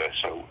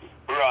so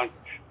we're on,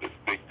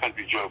 the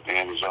Country Joe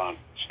Band was on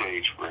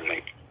stage for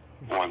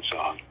one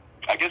song.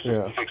 I guess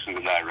it's Fixing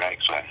to Die Right,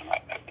 so I'm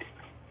not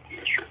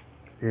sure.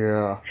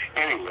 Yeah.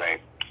 Anyway,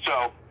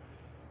 so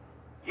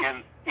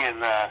in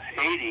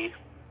 80,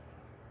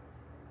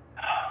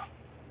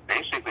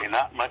 basically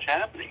not much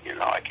happening.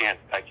 I can't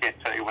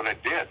tell you what I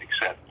did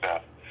except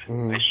I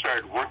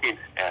started working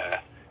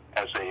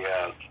as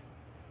a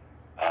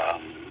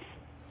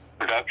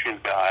production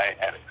guy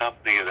at a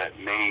company that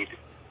made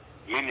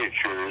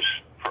miniatures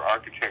for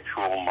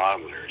architectural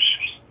modelers.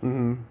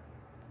 Mm-hmm.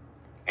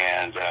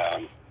 And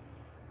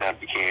then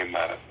became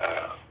a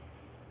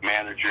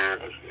manager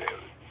of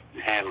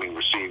handling,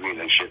 receiving,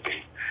 and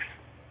shipping.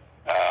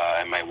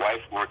 And my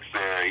wife worked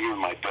there. Even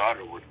my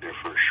daughter worked there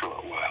for a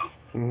short while.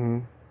 Mm-hmm.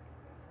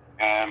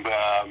 And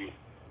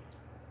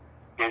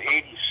in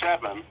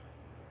 '87,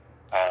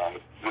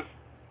 the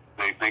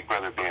Big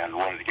Brother band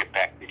wanted to get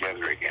back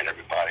together again.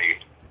 Everybody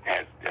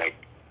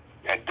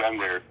had done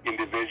their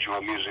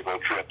individual musical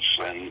trips,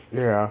 and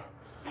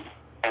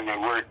they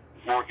weren't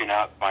working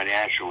out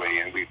financially.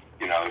 And we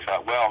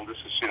thought, well, this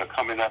is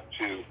coming up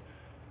to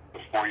the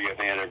 40th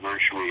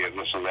anniversary of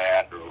this or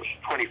that, or it was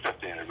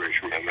 25th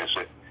anniversary, I guess.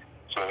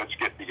 So let's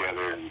get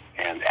together.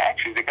 And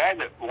actually, the guy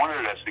that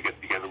wanted us to get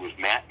together was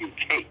Matthew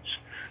Cates,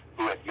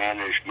 who had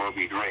managed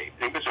Moby Grape.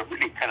 He was a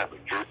really kind of a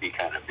jerky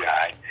kind of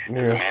guy, as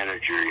a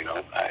manager.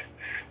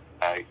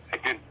 I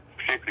didn't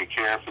particularly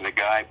care for the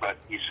guy, but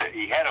he said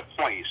he had a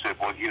point. He said,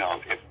 well,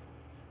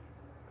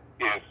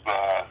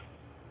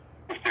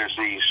 if there's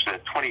these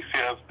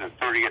 25th and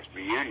 30th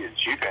reunions,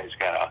 you guys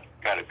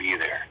gotta be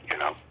there,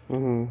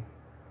 Mm-hmm.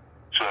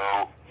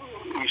 So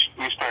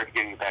we started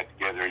getting back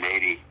together in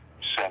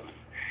 '87.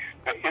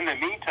 But in the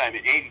meantime,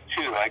 in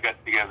 '82, I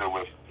got together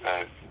with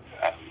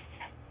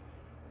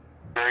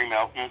Barry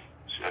Melton,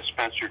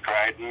 Spencer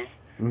Dryden,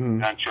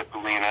 Don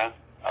Cipollina,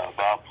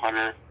 Bob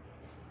Hunter,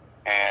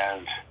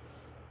 and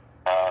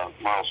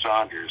Merle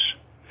Saunders,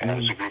 and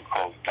it's a group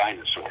called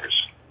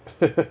Dinosaurs.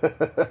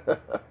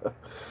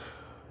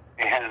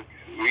 And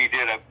we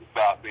did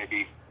about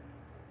maybe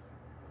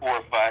 4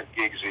 or 5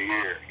 gigs a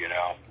year,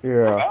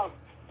 for about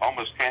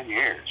almost 10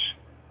 years.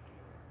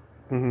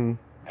 Mm-hmm.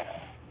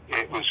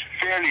 It was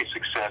fairly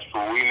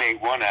successful. We made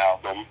one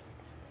album,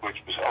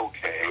 which was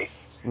okay,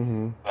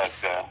 but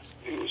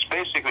it was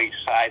basically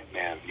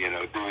sidemen,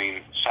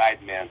 doing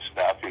sideman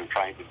stuff,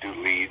 trying to do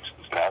leads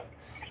and stuff.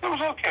 It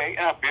was okay.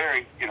 And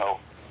Barry,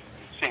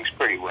 sings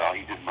pretty well.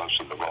 He did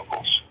most of the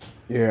vocals.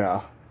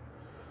 Yeah.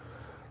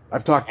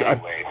 I've talked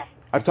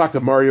to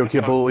Mario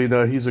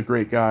Cipollina. He's a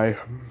great guy.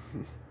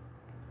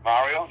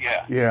 Mario,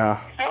 yeah.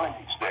 Yeah. He's doing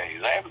these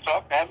days. I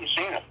haven't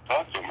seen him,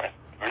 talked to him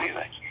or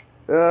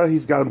anything.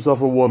 He's got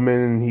himself a woman,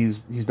 and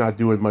he's not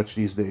doing much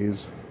these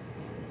days.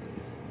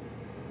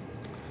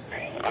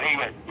 Well, he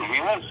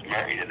was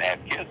married and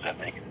had kids, I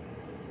think.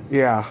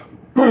 Yeah.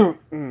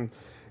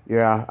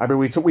 Yeah. I mean,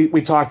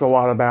 we talked a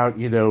lot about,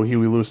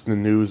 Huey Lewis in the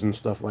News and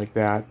stuff like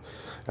that.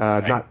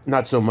 Right.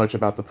 Not so much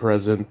about the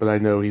present, but I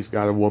know he's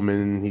got a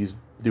woman, and he's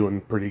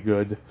doing pretty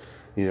good.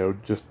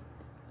 Just,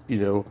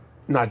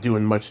 not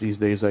doing much these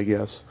days, I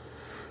guess.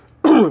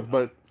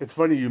 But it's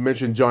funny you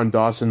mentioned John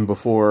Dawson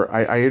before.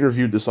 I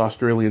interviewed this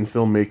Australian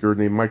filmmaker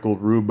named Michael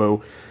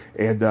Rubo,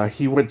 and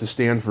he went to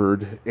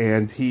Stanford,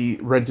 and he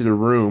rented a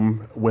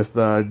room with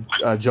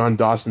John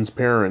Dawson's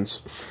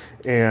parents.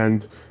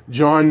 And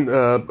John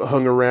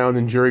hung around,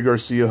 and Jerry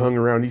Garcia hung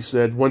around. He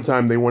said one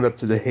time they went up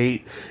to the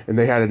Haight, and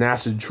they had an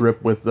acid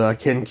trip with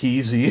Ken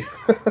Kesey.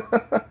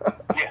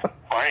 Yeah,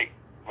 right,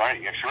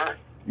 yeah, sure.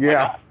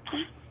 Yeah.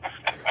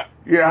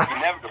 Yeah.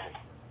 Inevitable.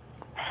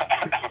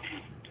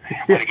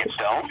 Want to get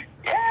stoned?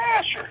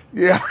 Yeah, sure.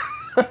 Yeah.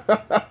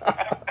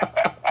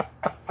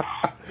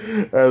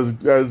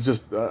 That was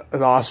just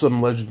an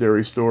awesome,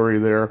 legendary story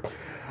there.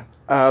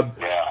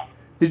 Yeah.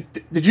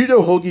 Did you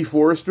know Hoagie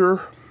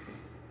Forrester?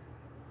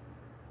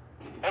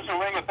 Doesn't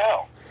ring a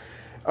bell.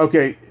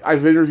 Okay,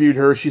 I've interviewed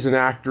her. She's an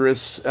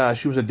actress.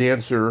 She was a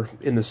dancer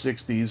in the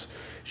 60s.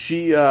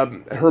 She,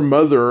 her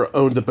mother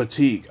owned a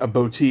boutique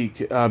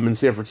in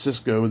San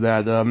Francisco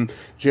that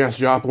Janis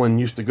Joplin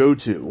used to go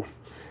to.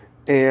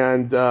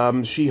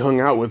 And she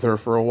hung out with her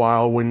for a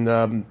while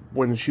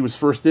when she was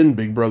first in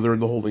Big Brother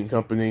and the holding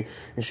company.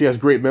 And she has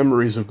great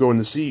memories of going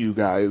to see you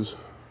guys.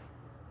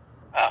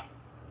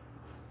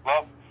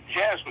 Well,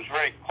 Janis was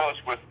very close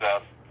with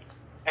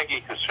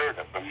Peggy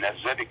Caserta from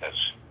Nezedicus,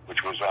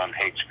 which was on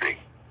Haight Street.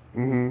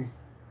 Mm-hmm.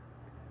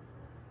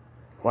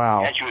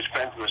 Wow. And she was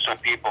friends with some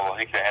people. I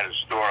think they had a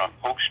store on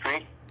Polk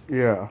Street.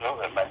 Yeah. So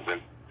that might have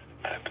been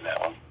that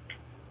one.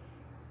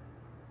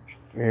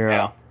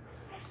 Yeah.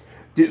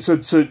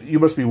 So you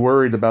must be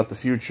worried about the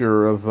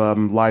future of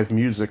live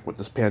music with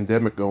this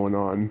pandemic going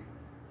on.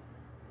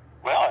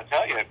 Well, I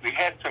tell you, we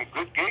had some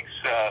good gigs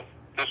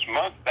this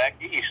month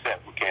back east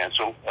that were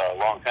canceled a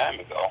long time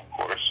ago, of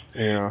course.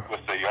 Yeah.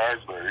 With the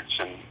Yardbirds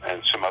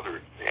and some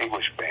other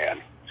English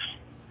band.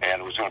 And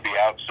it was going to be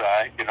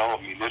outside, a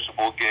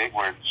municipal gig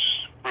where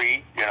it's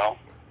free,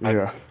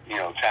 but,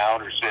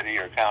 town or city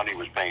or county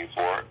was paying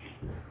for it.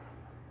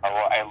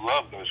 I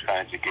love those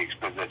kinds of gigs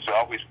because it's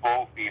always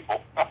full of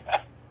people.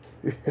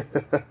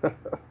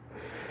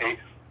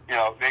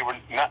 They were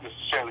not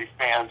necessarily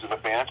fans of the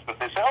bands, but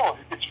they said, "Oh,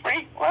 it's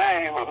free.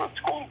 Well, let's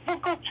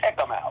go check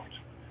them out.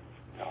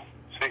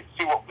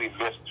 See what we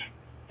missed.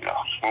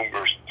 When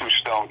we're too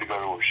stoned to go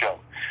to a show."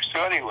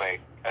 So anyway,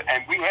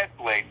 and we had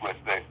played with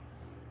the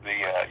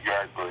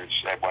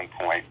Yardbirds at one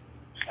point,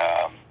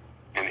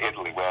 in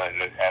Italy, well,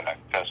 at a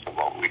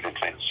festival. We didn't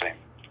play the same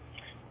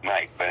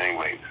night, but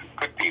anyway,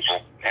 good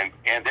people, and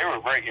they were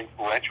very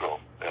influential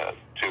to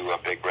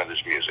Big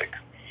Brother's music,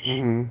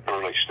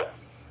 early stuff.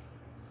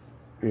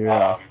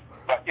 Yeah.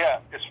 But yeah,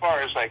 as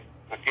far as like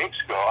the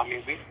gigs go, I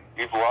mean,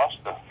 we've lost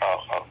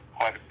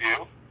quite a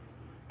few,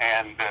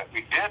 and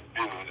we did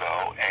do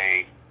though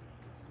a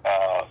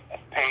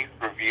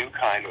pay-per-view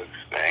kind of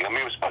thing. I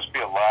mean, it was supposed to be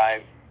a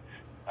live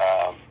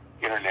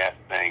internet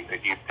thing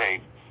that you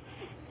paid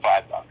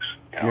 $5,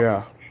 you know,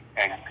 Yeah.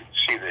 and you could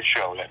see the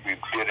show that we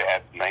did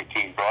at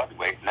 19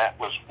 Broadway, and that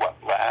was what,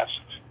 last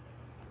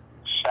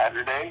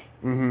Saturday,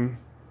 or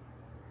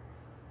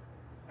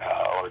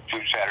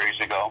 2 Saturdays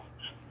ago.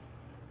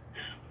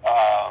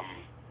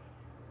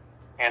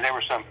 And there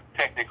were some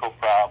technical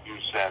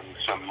problems and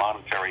some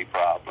monetary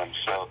problems,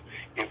 so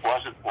it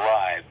wasn't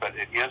live, but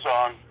it is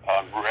on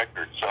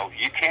record, so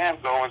you can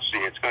go and see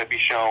it. It's going to be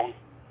shown.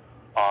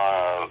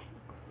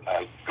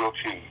 Go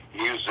to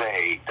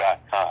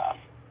musea.com,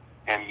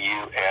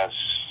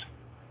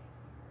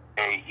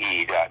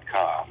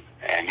 musae.com,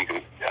 and you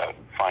can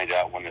find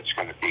out when it's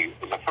going to be.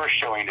 The first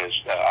showing is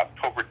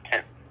October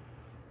 10th.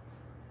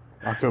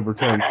 October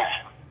 10th.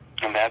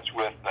 And that's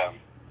with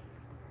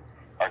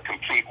our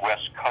complete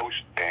West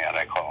Coast band,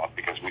 I call it,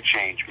 because we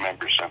change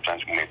members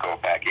sometimes when we go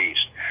back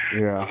east.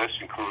 Yeah. So this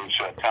includes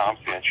Tom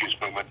Finch, who's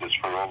been with us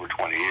for over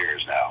 20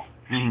 years now.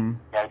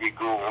 Barbie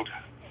Gould,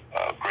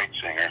 a great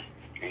singer.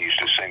 He used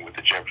to sing with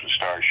the Jefferson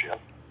Starship.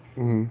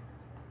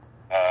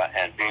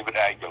 And David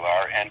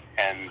Aguilar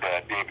and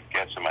David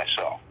Getz and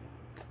myself.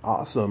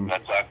 Awesome.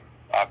 That's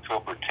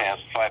October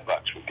 10th, $5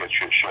 will get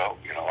you a show,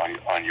 you know,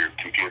 on your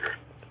computer.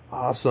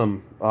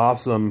 Awesome.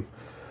 Awesome.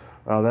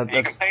 You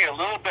can pay a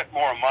little bit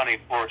more money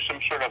for some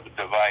sort of a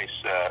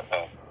device,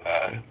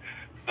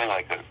 thing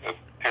like a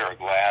pair of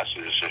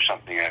glasses or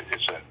something.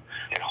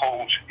 It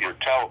holds your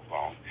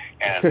telephone,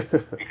 and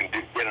you can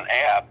get an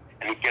app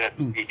and you get a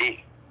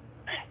DVD.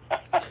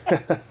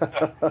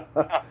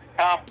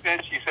 Tom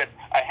Finch, he said,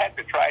 I had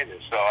to try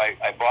this, so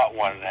I bought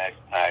one, and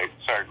I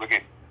started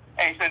looking.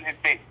 And he said it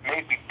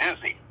made me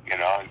dizzy, you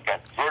know, and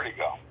got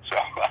vertigo. So,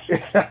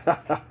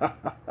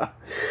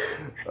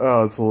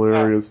 oh, it's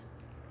hilarious.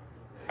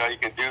 So you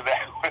can do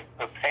that with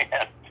the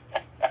band.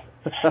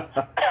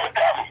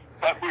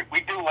 But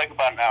we do like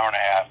about an hour and a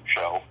half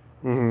show,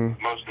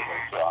 most of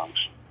our songs.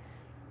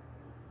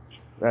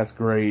 That's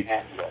great.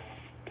 And,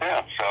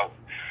 yeah, so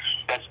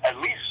that's at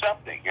least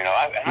something, you know.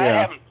 I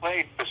haven't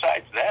played,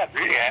 besides that,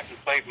 really, I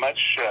haven't played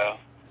much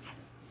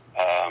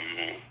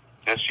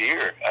this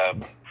year.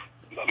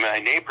 My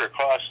neighbor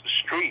across the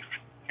street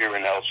here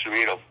in El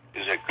Cerrito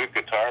is a good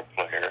guitar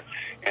player,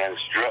 and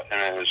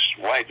his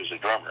wife is a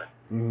drummer.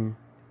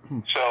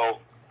 So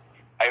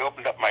I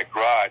opened up my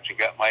garage and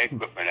got my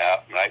equipment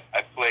out, and I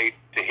played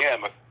to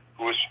him,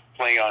 who was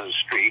playing on the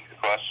street,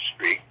 across the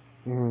street.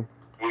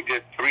 We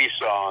did 3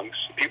 songs.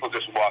 People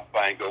just walk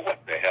by and go,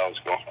 what the hell's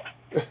going on?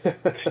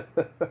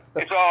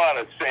 It's all out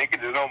of sync,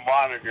 and there's no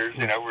monitors,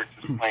 you know, we're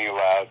just playing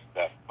loud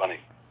stuff. Funny.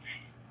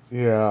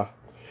 Yeah.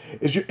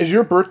 Is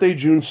your birthday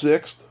June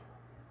 6th?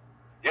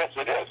 Yes,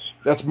 it is.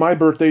 That's my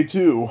birthday,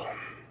 too.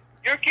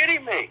 You're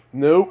kidding me.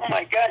 Nope. Oh,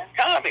 my God,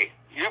 Tommy.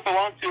 You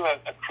belong to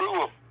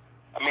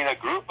a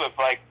group of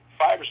like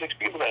 5 or 6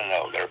 people that I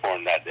know that are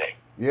born that day.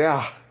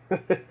 Yeah.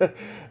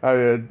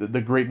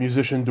 The great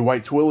musician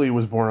Dwight Twilley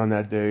was born on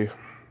that day.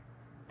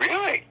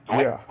 Really?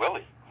 Dwight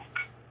Twilley.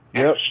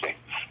 Interesting.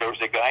 There was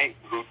a guy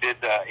who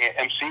did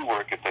MC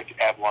work at the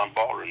Avalon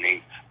Ballroom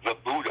named the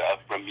Buddha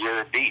from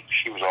Muir Beach.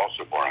 He was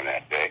also born on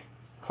that day.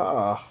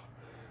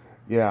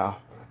 Yeah.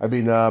 I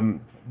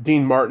mean,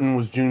 Dean Martin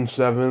was June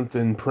 7th,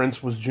 and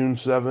Prince was June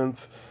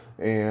 7th,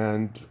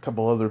 and a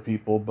couple other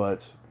people,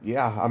 but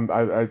yeah,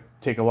 I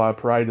take a lot of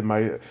pride in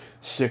my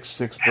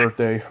 6th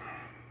birthday.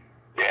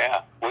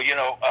 Yeah. Well, you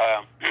know,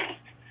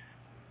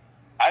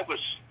 I was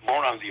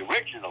born on the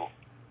original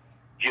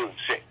June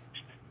 6th,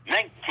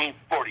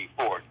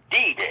 1944,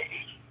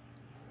 D-Day.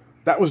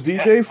 That was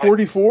D-Day,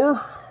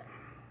 44?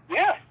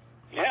 Yeah.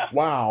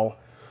 Wow.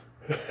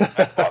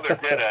 My father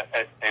did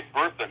a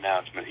birth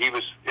announcement. He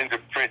was into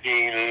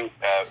printing,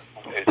 as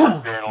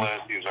a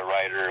journalist, he was a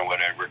writer and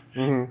whatever.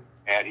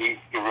 And he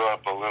wrote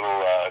up a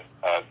little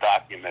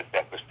document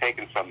that was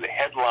taken from the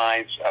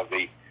headlines of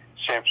the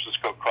San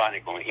Francisco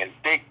Chronicle in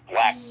big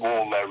black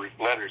bold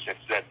letters that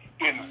said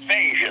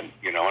invasion,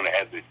 you know, and it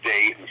had the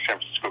date and the San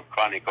Francisco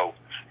Chronicle,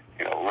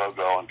 you know,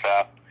 logo on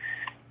top.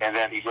 And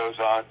then he goes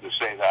on to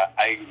say that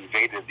I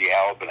invaded the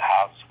Albin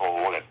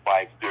household at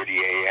 5:30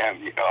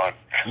 a.m., you know,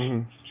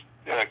 and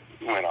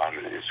went on.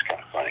 It's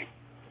kind of funny.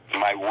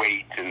 My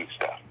weight and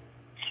stuff.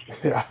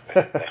 Yeah.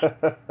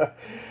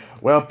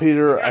 Well,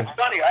 Peter, it's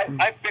funny.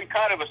 I've been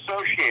kind of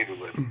associated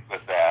with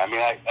that. I mean,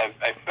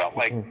 I felt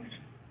like,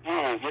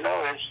 you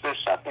know,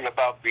 there's something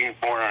about being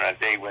born on a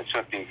day when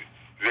something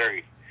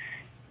very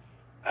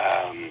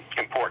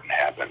important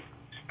happened.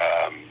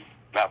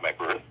 Not my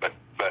birth, but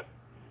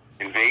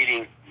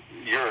invading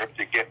Europe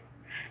to get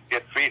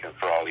freedom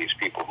for all these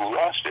people who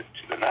lost it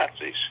to the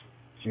Nazis.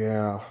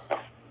 Yeah.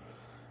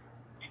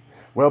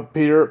 Well,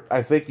 Peter,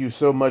 I thank you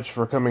so much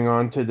for coming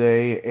on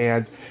today,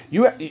 and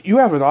you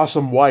have an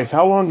awesome wife.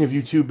 How long have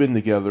you two been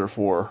together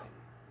for?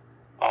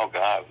 Oh,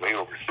 God, way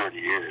over 30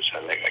 years,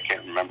 I think. I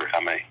can't remember how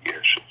many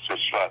years. Since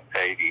about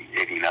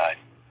 89.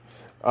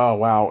 Oh,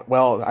 wow.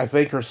 Well, I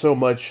thank her so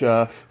much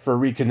for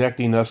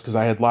reconnecting us, because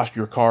I had lost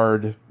your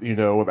card,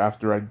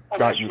 after I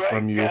got it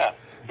from you.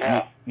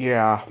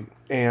 Yeah.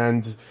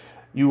 And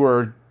you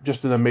were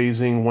just an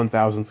amazing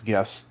 1,000th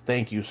guest.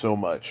 Thank you so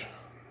much.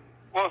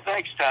 Well,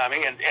 thanks,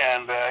 Tommy. And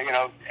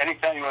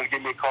anytime you want to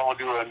give me a call and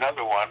do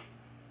another one,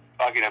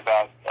 talking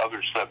about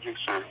other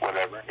subjects or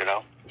whatever,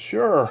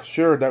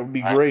 Sure. That would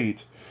be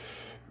great.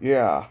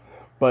 Yeah.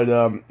 But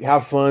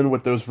have fun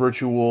with those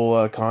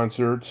virtual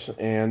concerts,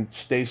 and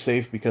stay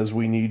safe because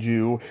we need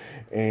you,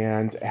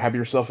 and have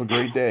yourself a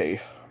great day.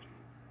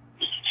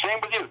 Same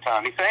with you,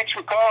 Tommy. Thanks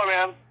for calling,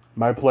 man.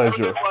 My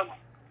pleasure. Have a good one.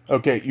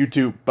 Okay, you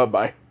too.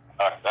 Bye-bye.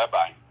 All right,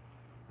 bye-bye.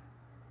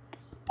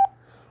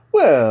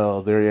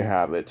 Well, there you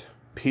have it.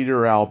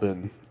 Peter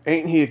Albin.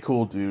 Ain't he a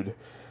cool dude?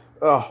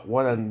 Oh,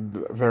 what a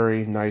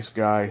very nice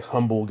guy,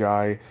 humble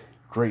guy.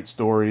 Great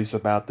stories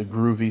about the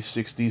groovy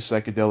 60s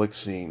psychedelic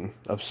scene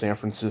of San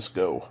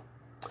Francisco.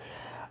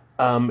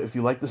 If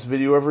you like this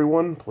video,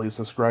 everyone, please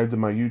subscribe to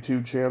my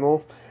YouTube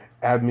channel,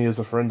 add me as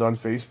a friend on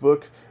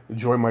Facebook,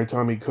 join my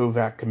Tommy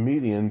Kovac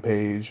comedian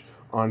page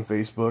on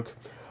Facebook,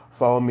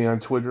 follow me on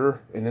Twitter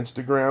and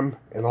Instagram,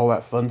 and all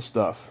that fun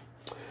stuff.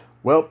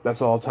 Well,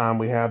 that's all the time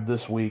we have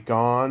this week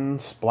on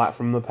Splat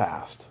from the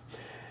Past.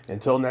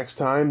 Until next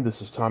time,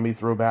 this is Tommy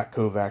Throwback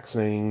Kovac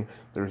saying,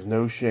 there's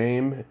no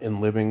shame in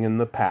living in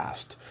the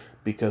past,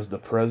 because the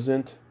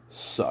present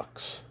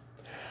sucks.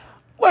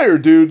 Later,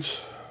 dudes!